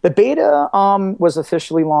 The beta was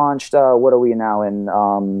officially launched, what are we now, in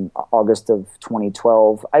August of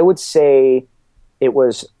 2012. I would say it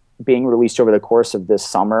was being released over the course of this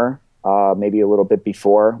summer, maybe a little bit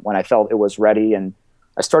before, when I felt it was ready. And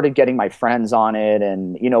I started getting my friends on it.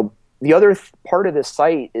 And, the other part of this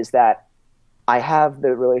site is that I have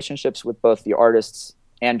the relationships with both the artists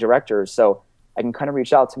and directors. So I can kind of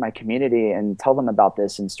reach out to my community and tell them about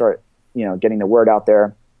this and start getting the word out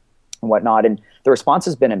there and whatnot. And the response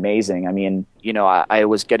has been amazing. I mean, I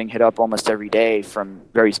was getting hit up almost every day from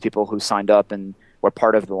various people who signed up and were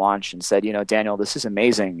part of the launch and said, Daniel, this is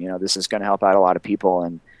amazing. This is going to help out a lot of people.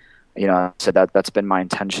 And, so that's been my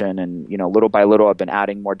intention. And, little by little, I've been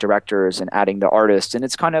adding more directors and adding the artists. And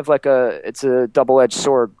it's kind of like it's a double-edged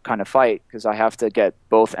sword kind of fight, because I have to get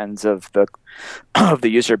both ends of the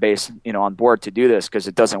user base, on board to do this, because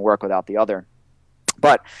it doesn't work without the other.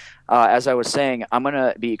 But as I was saying, I'm going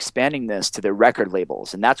to be expanding this to the record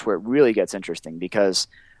labels. And that's where it really gets interesting, because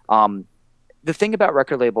the thing about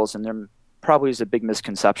record labels, and there probably is a big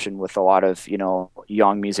misconception with a lot of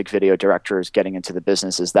young music video directors getting into the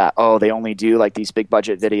business, is that they only do like these big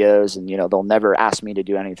budget videos and they'll never ask me to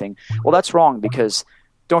do anything. Well, that's wrong, because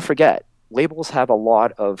don't forget, labels have a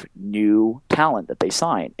lot of new talent that they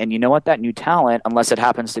sign, and you know what, that new talent, unless it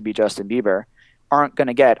happens to be Justin Bieber, aren't going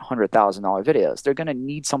to get $100,000 videos. They're going to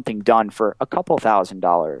need something done for a couple $1,000,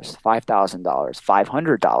 $5,000,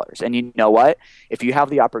 $500. And you know what? If you have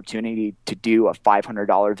the opportunity to do a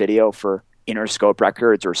 $500 video for Interscope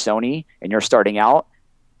Records or Sony, and you're starting out,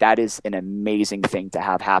 that is an amazing thing to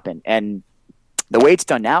have happen. And the way it's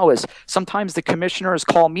done now is sometimes the commissioners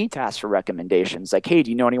call me to ask for recommendations. Like, hey,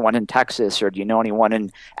 do you know anyone in Texas, or do you know anyone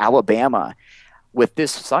in Alabama? With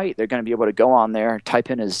this site, they're going to be able to go on there, type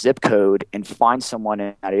in a zip code, and find someone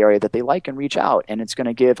in that area that they like and reach out. And it's going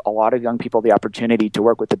to give a lot of young people the opportunity to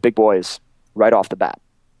work with the big boys right off the bat.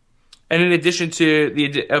 And in addition to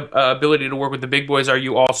the ability to work with the big boys, are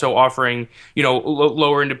you also offering,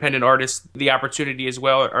 lower independent artists the opportunity as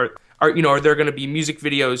well? Are there going to be music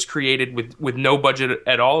videos created with no budget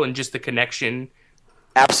at all and just the connection?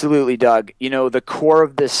 Absolutely, Doug. The core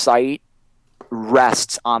of this site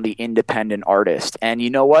rests on the independent artist. And you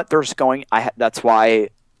know what? That's why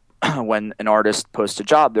when an artist posts a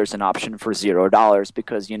job, there's an option for $0,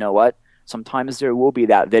 because you know what? Sometimes there will be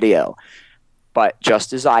that video. But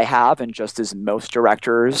just as I have, and just as most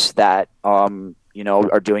directors that are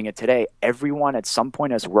doing it today, everyone at some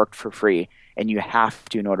point has worked for free, and you have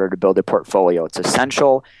to in order to build a portfolio. It's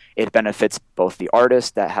essential. It benefits both the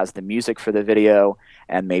artist that has the music for the video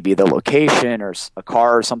and maybe the location or a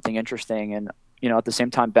car or something interesting, and at the same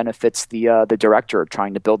time benefits the director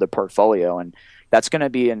trying to build a portfolio. And that's going to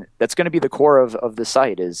be the core of the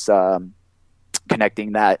site, is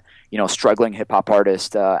connecting that struggling hip hop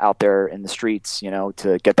artist out there in the streets,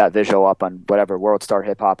 to get that visual up on whatever World Star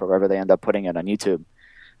Hip Hop or wherever they end up putting it on YouTube.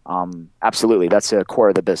 Absolutely, that's a core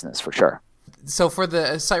of the business for sure. So for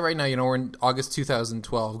the site right now, we're in August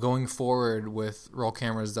 2012. Going forward with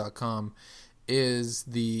rollcameras.com, is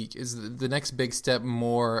the next big step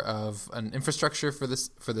more of an infrastructure for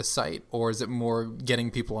the site, or is it more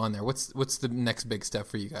getting people on there? What's the next big step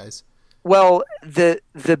for you guys? Well,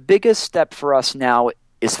 the biggest step for us now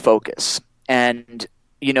is focus. And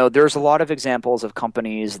there's a lot of examples of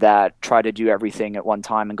companies that try to do everything at one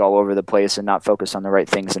time and go all over the place and not focus on the right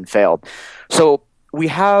things and failed. So we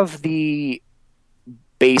have the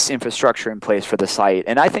base infrastructure in place for the site,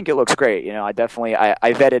 and I think it looks great. I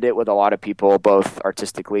vetted it with a lot of people, both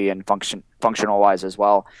artistically and functional wise as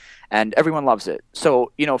well, and everyone loves it.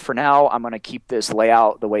 So for now, I'm going to keep this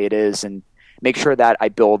layout the way it is and make sure that I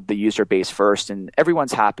build the user base first and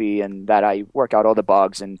everyone's happy, and that I work out all the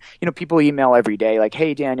bugs. And people email every day like,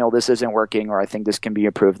 hey Daniel, this isn't working, or I think this can be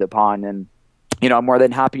improved upon, and I'm more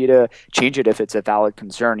than happy to change it if it's a valid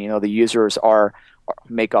concern. The users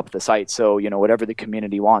make up the site, so whatever the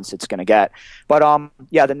community wants, it's going to get. But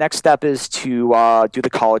the next step is to do the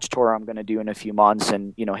college tour I'm going to do in a few months,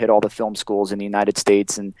 and hit all the film schools in the United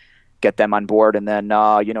States and get them on board, and then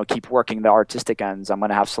keep working the artistic ends. I'm going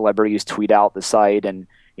to have celebrities tweet out the site and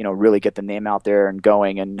really get the name out there and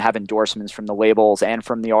going, and have endorsements from the labels and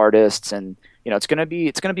from the artists. And it's going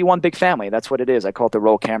to be one big family. That's what it is. I call it the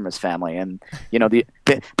Roll Cameras family. And the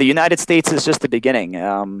United States is just the beginning.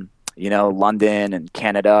 London and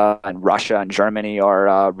Canada and Russia and Germany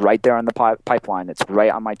are right there on the pipeline. It's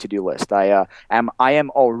right on my to-do list. I am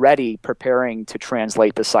already preparing to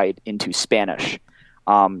translate the site into Spanish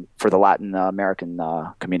for the Latin American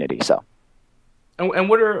community. So,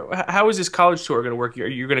 and how is this college tour going to work? Are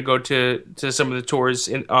you going to go to some of the tours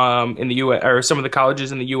in the U.S. or some of the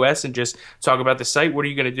colleges in the U.S. and just talk about the site? What are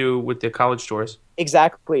you going to do with the college tours?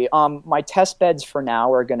 Exactly. My test beds for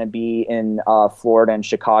now are going to be in Florida and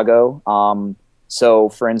Chicago. So,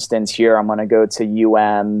 for instance, here I'm going to go to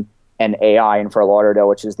UM and AI in Fort Lauderdale,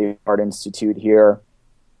 which is the Art Institute here,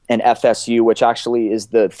 and FSU, which actually is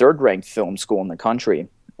the third-ranked film school in the country,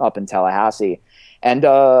 up in Tallahassee, and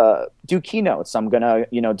do keynotes. I'm going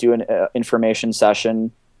to, do an information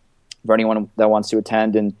session for anyone that wants to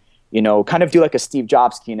attend, and kind of do like a Steve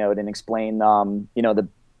Jobs keynote and explain,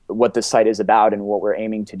 what the site is about and what we're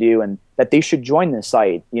aiming to do, and that they should join the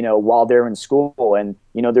site, while they're in school. And,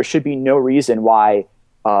 there should be no reason why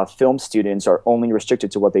film students are only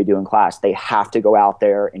restricted to what they do in class. They have to go out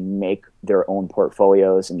there and make their own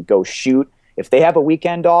portfolios and go shoot. If they have a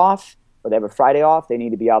weekend off or they have a Friday off, they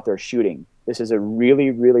need to be out there shooting. This is a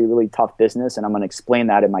really, really, really tough business, and I'm going to explain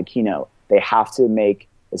that in my keynote. They have to make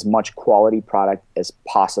as much quality product as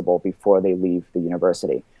possible before they leave the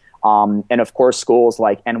university. And of course, schools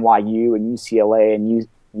like NYU and UCLA and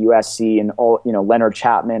USC and all, Leonard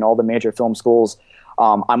Chapman, all the major film schools.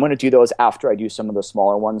 I'm going to do those after I do some of the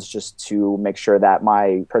smaller ones, just to make sure that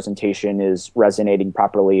my presentation is resonating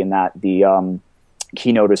properly and that the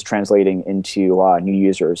keynote is translating into new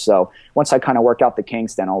users. So once I kind of work out the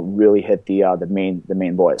kinks, then I'll really hit the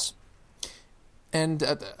main boys. And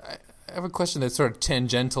I have a question that's sort of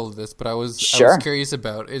tangential to this, but I was curious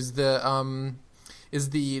about is the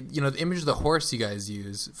image of the horse you guys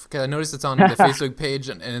use. Because I noticed it's on the Facebook page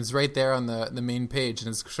and it's right there on the main page, and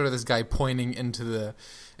it's sort of this guy pointing into the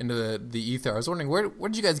ether. I was wondering where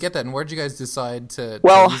did you guys get that, and where did you guys decide to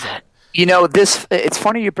use that? It's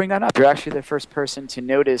funny you bring that up. You're actually the first person to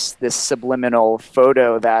notice this subliminal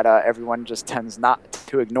photo that everyone just tends not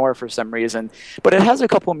to ignore for some reason. But it has a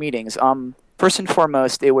couple meanings. First and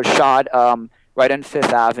foremost, it was shot right on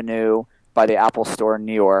Fifth Avenue by the Apple Store in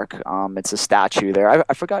New York. It's a statue there.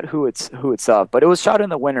 I forgot who it's of, but it was shot in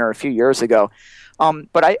the winter a few years ago.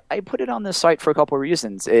 But I put it on this site for a couple of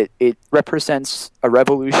reasons. It represents a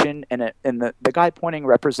revolution, and the guy pointing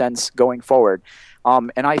represents going forward.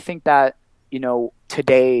 And I think that,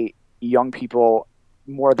 today young people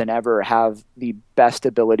more than ever have the best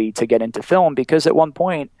ability to get into film, because at one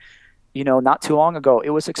point, not too long ago, it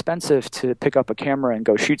was expensive to pick up a camera and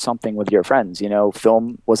go shoot something with your friends.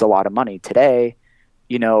 Film was a lot of money. Today,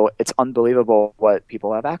 it's unbelievable what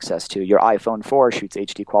people have access to. Your iPhone 4 shoots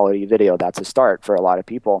HD quality video. That's a start for a lot of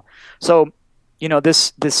people. So,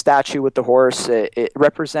 this statue with the horse, it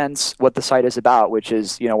represents what the site is about, which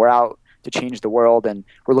is, we're out to change the world, and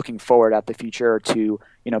we're looking forward at the future to,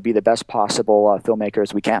 be the best possible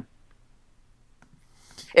filmmakers we can.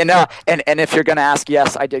 And if you're going to ask,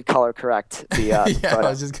 yes, I did color correct the. Yeah, I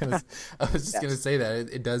was just gonna say that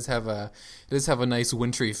it does have a nice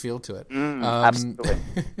wintry feel to it. Absolutely.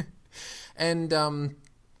 And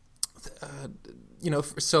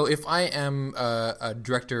so if I am a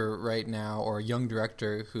director right now, or a young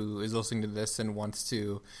director who is listening to this and wants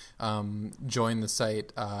to join the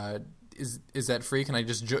site, is that free? Can I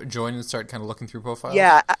just join and start kind of looking through profiles?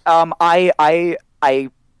 Yeah, I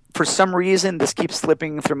for some reason, this keeps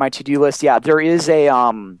slipping through my to-do list. Yeah, there is it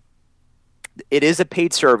is a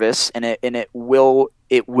paid service, and it will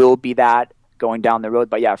be that going down the road.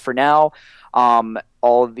 But yeah, for now, all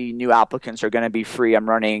of the new applicants are going to be free. I'm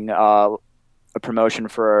running a promotion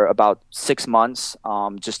for about 6 months,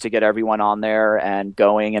 just to get everyone on there and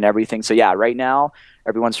going and everything. So yeah, right now,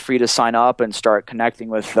 everyone's free to sign up and start connecting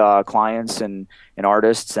with clients and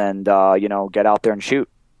artists, and get out there and shoot.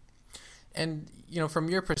 And from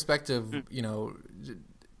your perspective,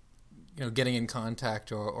 getting in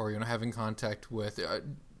contact or having contact with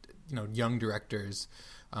young directors,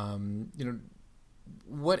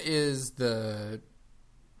 what is the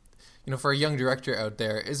for a young director out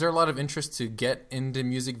there, is there a lot of interest to get into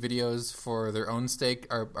music videos for their own stake?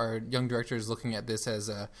 Are young directors looking at this as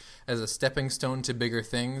a stepping stone to bigger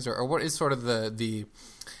things, or what is sort of the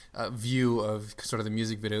view of sort of the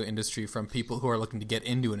music video industry from people who are looking to get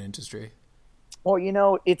into an industry? Well,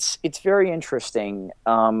 it's very interesting.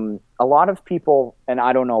 A lot of people, and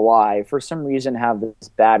I don't know why, for some reason have this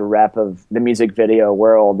bad rep of the music video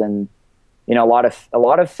world, and a lot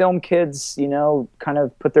of film kids, kind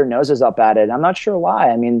of put their noses up at it. I'm not sure why.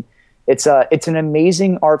 I mean, it's an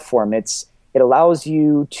amazing art form. It allows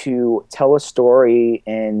you to tell a story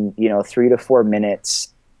in 3 to 4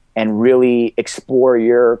 minutes and really explore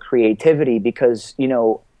your creativity, because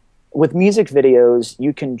with music videos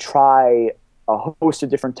you can try a host of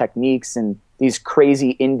different techniques and these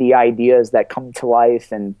crazy indie ideas that come to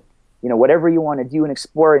life, and whatever you want to do and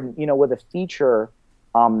explore. And with a feature,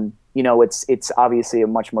 it's obviously a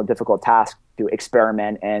much more difficult task to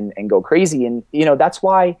experiment and go crazy. And that's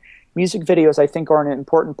why music videos, I think, are an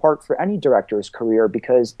important part for any director's career,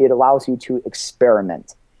 because it allows you to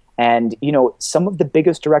experiment. And some of the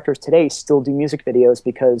biggest directors today still do music videos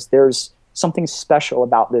because there's something special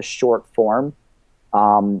about this short form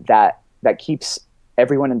that keeps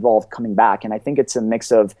everyone involved coming back. And I think it's a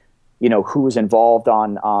mix of, who's involved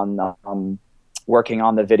on working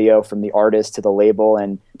on the video from the artist to the label,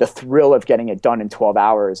 and the thrill of getting it done in 12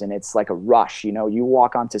 hours. And it's like a rush, you know, you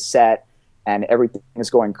walk onto set and everything is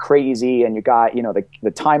going crazy, and you got, you know,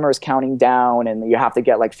 the timer is counting down, and you have to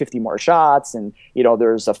get like 50 more shots, and, you know,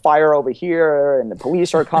 there's a fire over here and the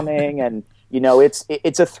police are coming, and, you know, it's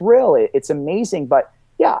a thrill. It's amazing. But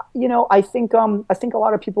yeah, you know, I think a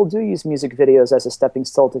lot of people do use music videos as a stepping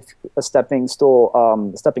stone to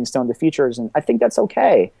features, and I think that's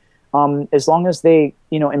okay. As long as they,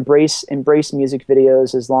 you know, embrace music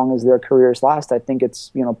videos, as long as their careers last, I think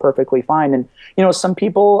it's, you know, perfectly fine. And, you know, some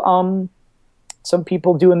people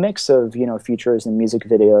do a mix of, you know, features and music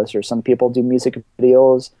videos, or some people do music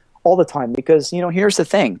videos all the time, because, you know, here's the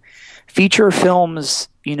thing, feature films,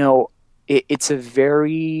 you know, it's a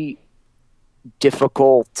very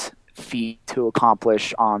difficult feat to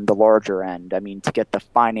accomplish on the larger end. I mean, to get the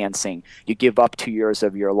financing, you give up 2 years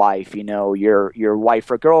of your life. You know, your wife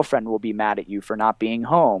or girlfriend will be mad at you for not being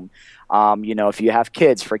home. You know, if you have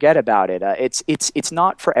kids, forget about it. It's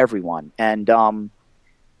not for everyone. And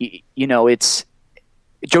you know, it's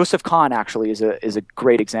Joseph Kahn actually is a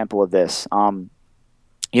great example of this.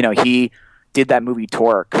 You know, he did that movie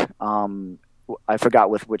Torque. I forgot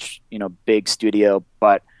with which, you know, big studio,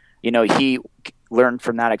 but, you know, he learned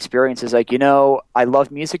from that experience is like, you know, I love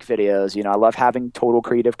music videos, you know, I love having total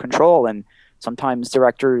creative control, and sometimes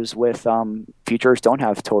directors with features don't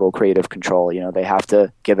have total creative control. You know, they have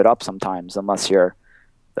to give it up sometimes, unless you're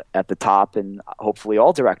at the top, and hopefully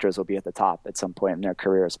all directors will be at the top at some point in their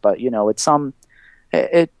careers. But, you know, it's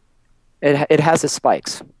it has its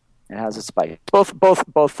spikes. It has its spikes. Both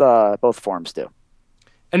forms do.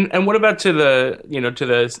 And what about to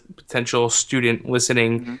the potential student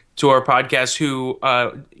listening to our podcast who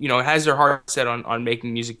you know, has their heart set on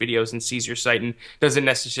making music videos and sees your site and doesn't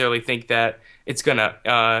necessarily think that it's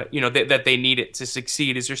gonna you know, that they need it to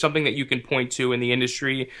succeed? Is there something that you can point to in the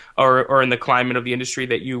industry or in the climate of the industry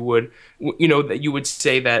that you would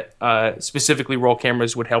say that specifically Roll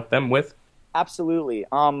Cameras would help them with? Absolutely.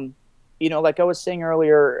 You know, like I was saying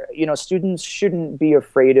earlier, you know, students shouldn't be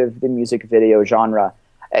afraid of the music video genre.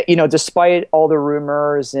 You know, despite all the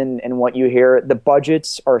rumors and what you hear, the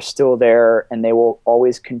budgets are still there, and they will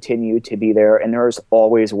always continue to be there, and there's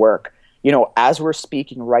always work. You know, as we're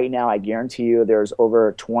speaking right now, I guarantee you there's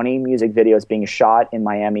over 20 music videos being shot in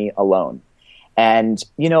Miami alone. And,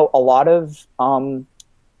 you know, a lot of,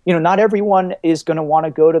 you know, not everyone is going to want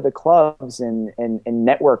to go to the clubs and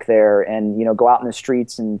network there and, you know, go out in the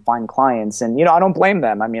streets and find clients. And, you know, I don't blame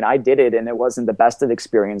them. I mean, I did it, and it wasn't the best of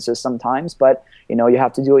experiences sometimes, but, you know, you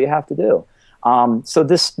have to do what you have to do. So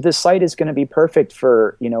this site is going to be perfect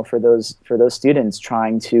for, you know, for those students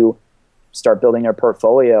trying to start building their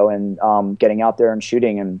portfolio and getting out there and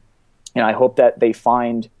shooting. And I hope that they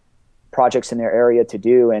find projects in their area to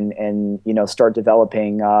do and you know, start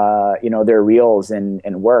developing you know, their reels and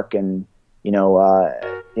work, and you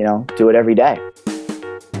know, do it every day.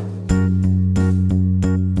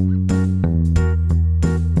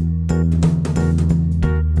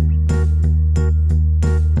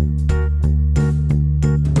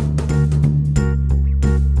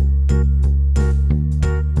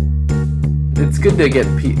 It's good to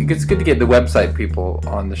get the website people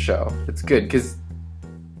on the show. It's good because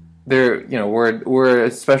they're, you know, we're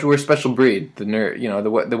a special breed. The nerd, you know, the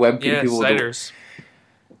web people. Citers.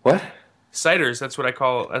 What? Citers. That's what I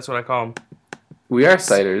call them. We are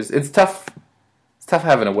citers. It's tough. It's tough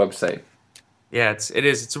having a website. Yeah, it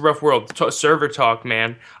is. It's a rough world. Server talk,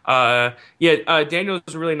 man.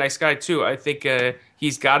 Daniel's a really nice guy too. I think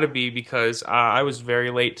he's got to be, because I was very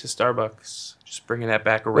late to Starbucks. Just bringing that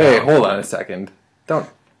back around. Wait, hold on a second. Don't.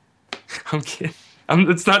 I'm kidding.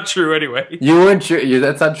 It's not true anyway. You weren't sure?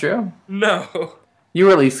 That's not true? No. You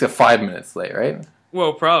were at least 5 minutes late, right?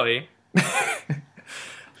 Well, probably.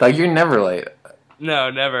 Like, you're never late. No,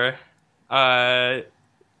 never. I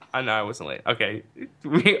know I wasn't late. Okay.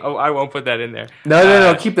 I won't put that in there.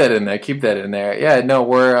 No. Keep that in there. Yeah, no,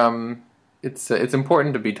 we're, it's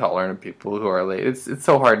important to be tolerant of people who are late. It's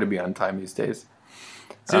so hard to be on time these days.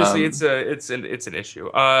 Seriously, it's an issue.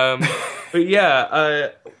 But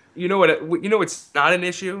yeah, you know what's not an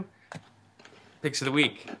issue? Picks of the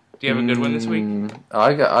week. Do you have a good one this week?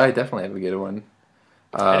 I definitely have a good one.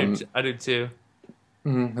 I do too.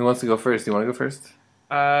 Who wants to go first? Do you want to go first?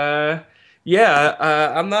 I'm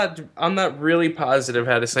not really positive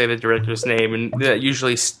how to say the director's name, and that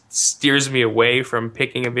usually steers me away from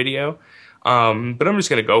picking a video. But I'm just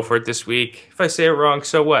gonna go for it this week. If I say it wrong,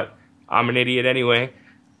 so what? I'm an idiot anyway.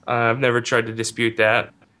 I've never tried to dispute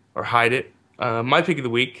that or hide it. My pick of the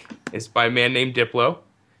week is by a man named Diplo,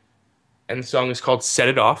 and the song is called "Set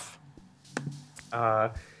It Off."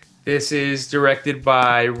 This is directed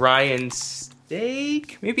by Ryan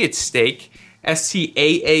Steak. Maybe it's Steak.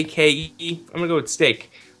 Staake. I'm gonna go with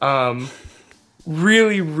Steak.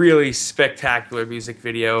 Really, really spectacular music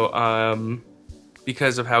video.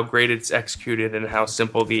 Because of how great it's executed and how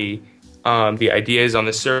simple the idea is on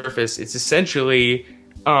the surface. It's essentially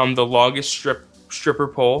the longest stripper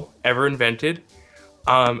pole ever invented.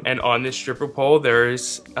 And on this stripper pole,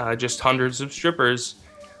 there's just hundreds of strippers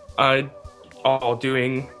all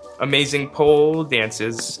doing amazing pole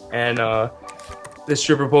dances. And the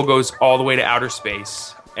stripper pole goes all the way to outer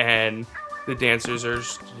space. And the dancers are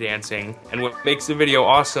dancing. And what makes the video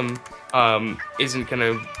awesome isn't going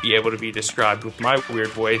to be able to be described with my weird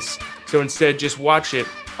voice. So instead, just watch it.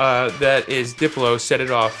 That is Diplo, Set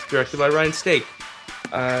It Off, directed by Ryan Steak.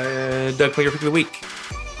 Doug, play your pick of the week.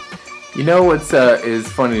 You know what's is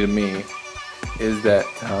funny to me is that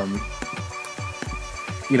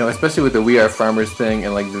especially with the We Are Farmers thing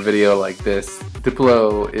and like the video like this,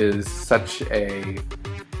 Diplo is such a,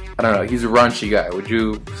 I don't know, he's a raunchy guy. Would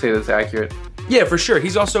you say that's accurate? Yeah, for sure.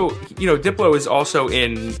 He's also, Diplo is also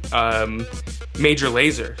in Major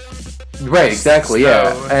Lazer. Right, exactly,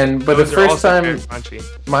 yeah. But the first time,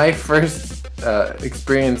 my first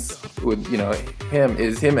experience with him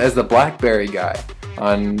is him as the BlackBerry guy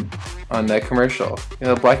on that commercial.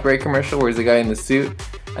 The BlackBerry commercial where he's the guy in the suit,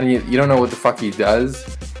 and you don't know what the fuck he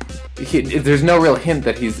does. There's no real hint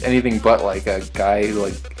that he's anything but like a guy who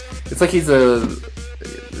it's like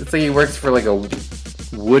he works for like a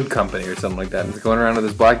wood company or something like that, and he's going around with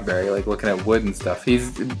his BlackBerry like looking at wood and stuff.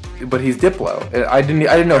 But he's Diplo. I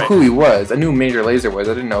didn't know who he was. I knew Major Lazer was.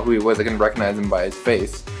 I didn't know who he was. I couldn't recognize him by his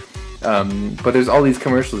face. But there's all these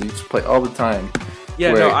commercials he used to play all the time.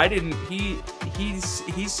 Yeah, no, I didn't.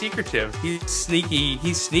 He's secretive. He's sneaky.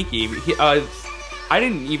 I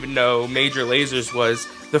didn't even know Major Lazer's was.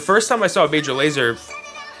 The first time I saw a Major Lazer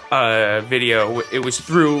video, it was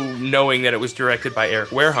through knowing that it was directed by Eric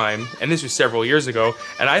Wareheim, and this was several years ago,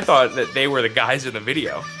 and I thought that they were the guys in the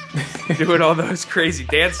video doing all those crazy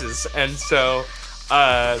dances. And so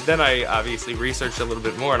then I obviously researched a little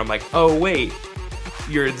bit more, and I'm like, oh wait,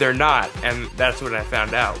 they're not, and that's when I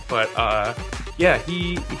found out. But yeah,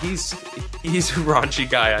 he's a raunchy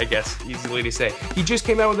guy, I guess, easily to say. He just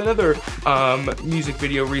came out with another music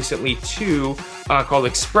video recently too, called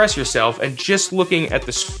Express Yourself, and just looking at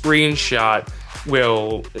the screenshot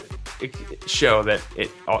will show that it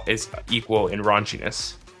is equal in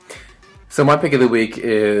raunchiness. So my pick of the week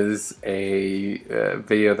is a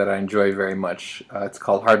video that I enjoy very much. It's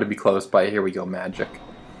called Hard to Be Close by Here We Go Magic.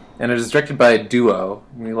 And it is directed by a duo.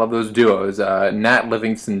 We love those duos. Nat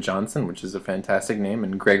Livingston Johnson, which is a fantastic name,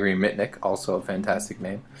 and Gregory Mitnick, also a fantastic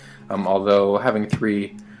name. Although having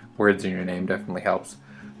 3 words in your name definitely helps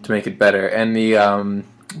to make it better. And the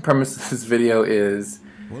premise of this video is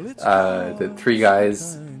that 3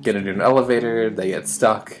 guys get into an elevator, they get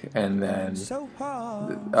stuck, and then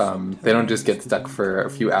they don't just get stuck for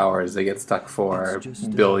a few hours, they get stuck for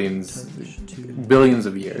billions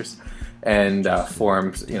of years. And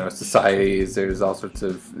form, societies. There's all sorts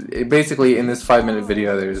of. Basically, in this 5-minute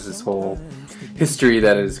video, there's this whole history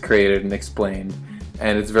that is created and explained,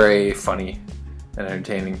 and it's very funny and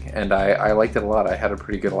entertaining. And I liked it a lot. I had a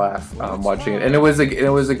pretty good laugh watching it, and it was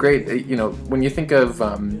a great. When you think of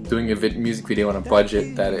doing a music video on a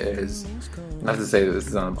budget that is, not to say that this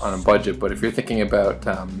is on a budget, but if you're thinking about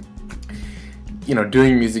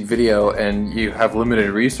doing music video and you have limited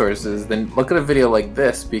resources, then look at a video like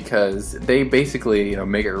this, because they basically,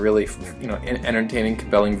 make a really, entertaining,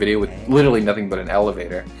 compelling video with literally nothing but an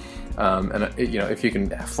elevator. And if you can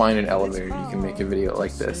find an elevator, you can make a video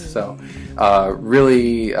like this. So,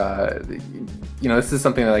 really, this is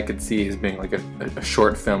something that I could see as being like a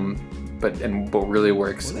short film, but really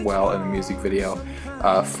works well in the music video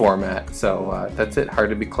format. So that's it. Hard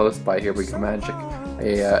to Be Close by Here We Go Magic.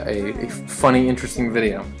 A funny, interesting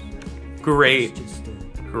video. Great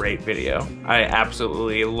video. I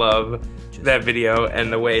absolutely love that video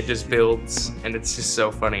and the way it just builds, and it's just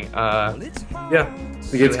so funny. Yeah.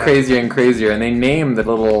 It gets crazier and crazier, and they name the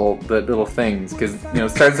little things, because it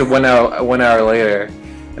starts at 1 hour later,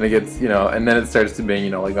 and it gets and then it starts to be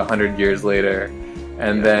like 100 years later.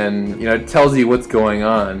 And then, it tells you what's going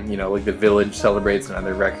on. Like the village celebrates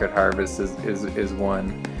another record harvest is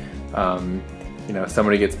one.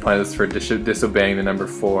 Somebody gets punished for disobeying the number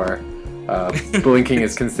 4. Blinking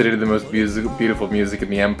is considered the most beautiful music in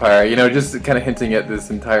the empire. Just kind of hinting at this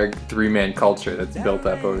entire 3-man culture that's built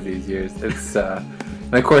up over these years. It's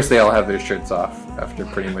and of course they all have their shirts off after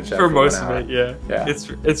pretty much for most of it. Yeah.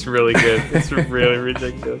 It's really good. It's really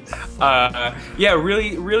ridiculous. Yeah,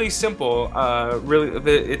 really simple. Really,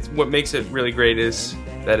 it's what makes it really great is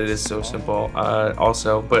that it is so simple.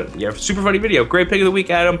 Also, but yeah, super funny video. Great pick of the week,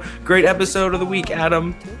 Adam. Great episode of the week,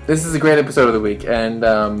 Adam. This is a great episode of the week, and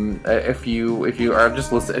if you are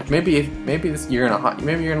just listening, maybe you're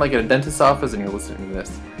in like a dentist's office and you're listening to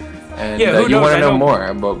this, and Yeah, who you knows? want to I know know- more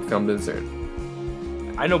about Filmed Insert.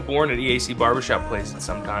 I know Born at EAC Barbershop plays it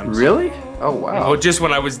sometimes. Really? Oh wow. Well, just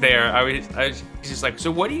when I was there, I was just like,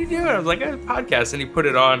 so what do you do? And I was like, a podcast, and he put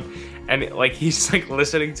it on, and like he's like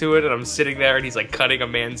listening to it, and I'm sitting there, and he's like cutting a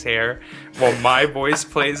man's hair while my voice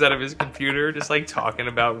plays out of his computer, just like talking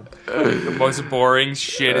about the most boring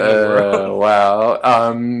shit in the world. Wow.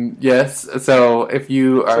 Yes. So if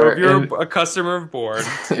you So are if you're a customer of Born,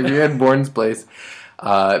 if you're in Bourne's place,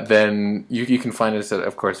 then you can find us at,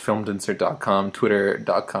 of course, filmedinsert.com,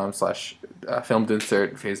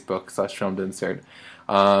 twitter.com/filmedinsert, Facebook/filmedinsert.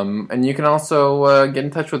 And you can also get in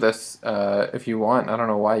touch with us if you want. I don't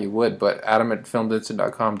know why you would, but Adam at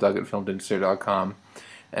filmedinsert.com, Doug at filmedinsert.com.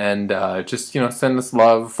 And just, send us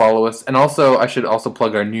love, follow us. And also, I should also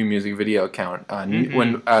plug our new music video account.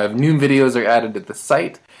 When new videos are added to the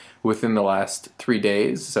site within the last 3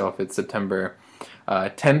 days, so if it's September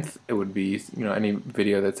 10th, it would be, any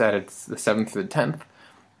video that's added the 7th to the 10th.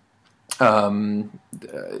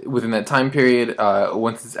 Within that time period,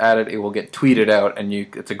 once it's added, it will get tweeted out, and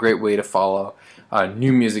it's a great way to follow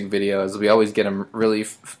new music videos. We always get them really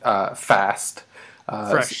fast.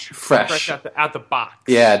 fresh out the box.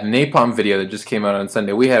 Yeah, the Napalm video that just came out on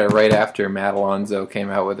Sunday, we had it right after Matt Alonso came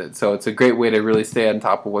out with it. So it's a great way to really stay on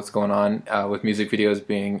top of what's going on with music videos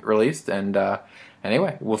being released. And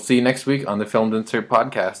anyway, we'll see you next week on the Filmed Insert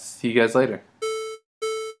podcast. See you guys later.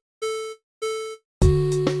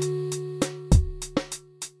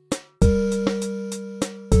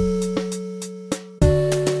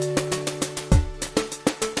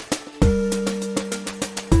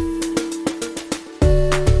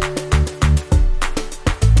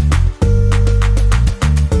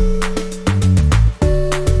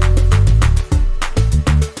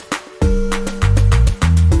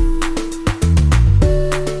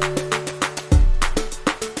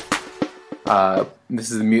 This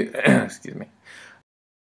is the excuse me.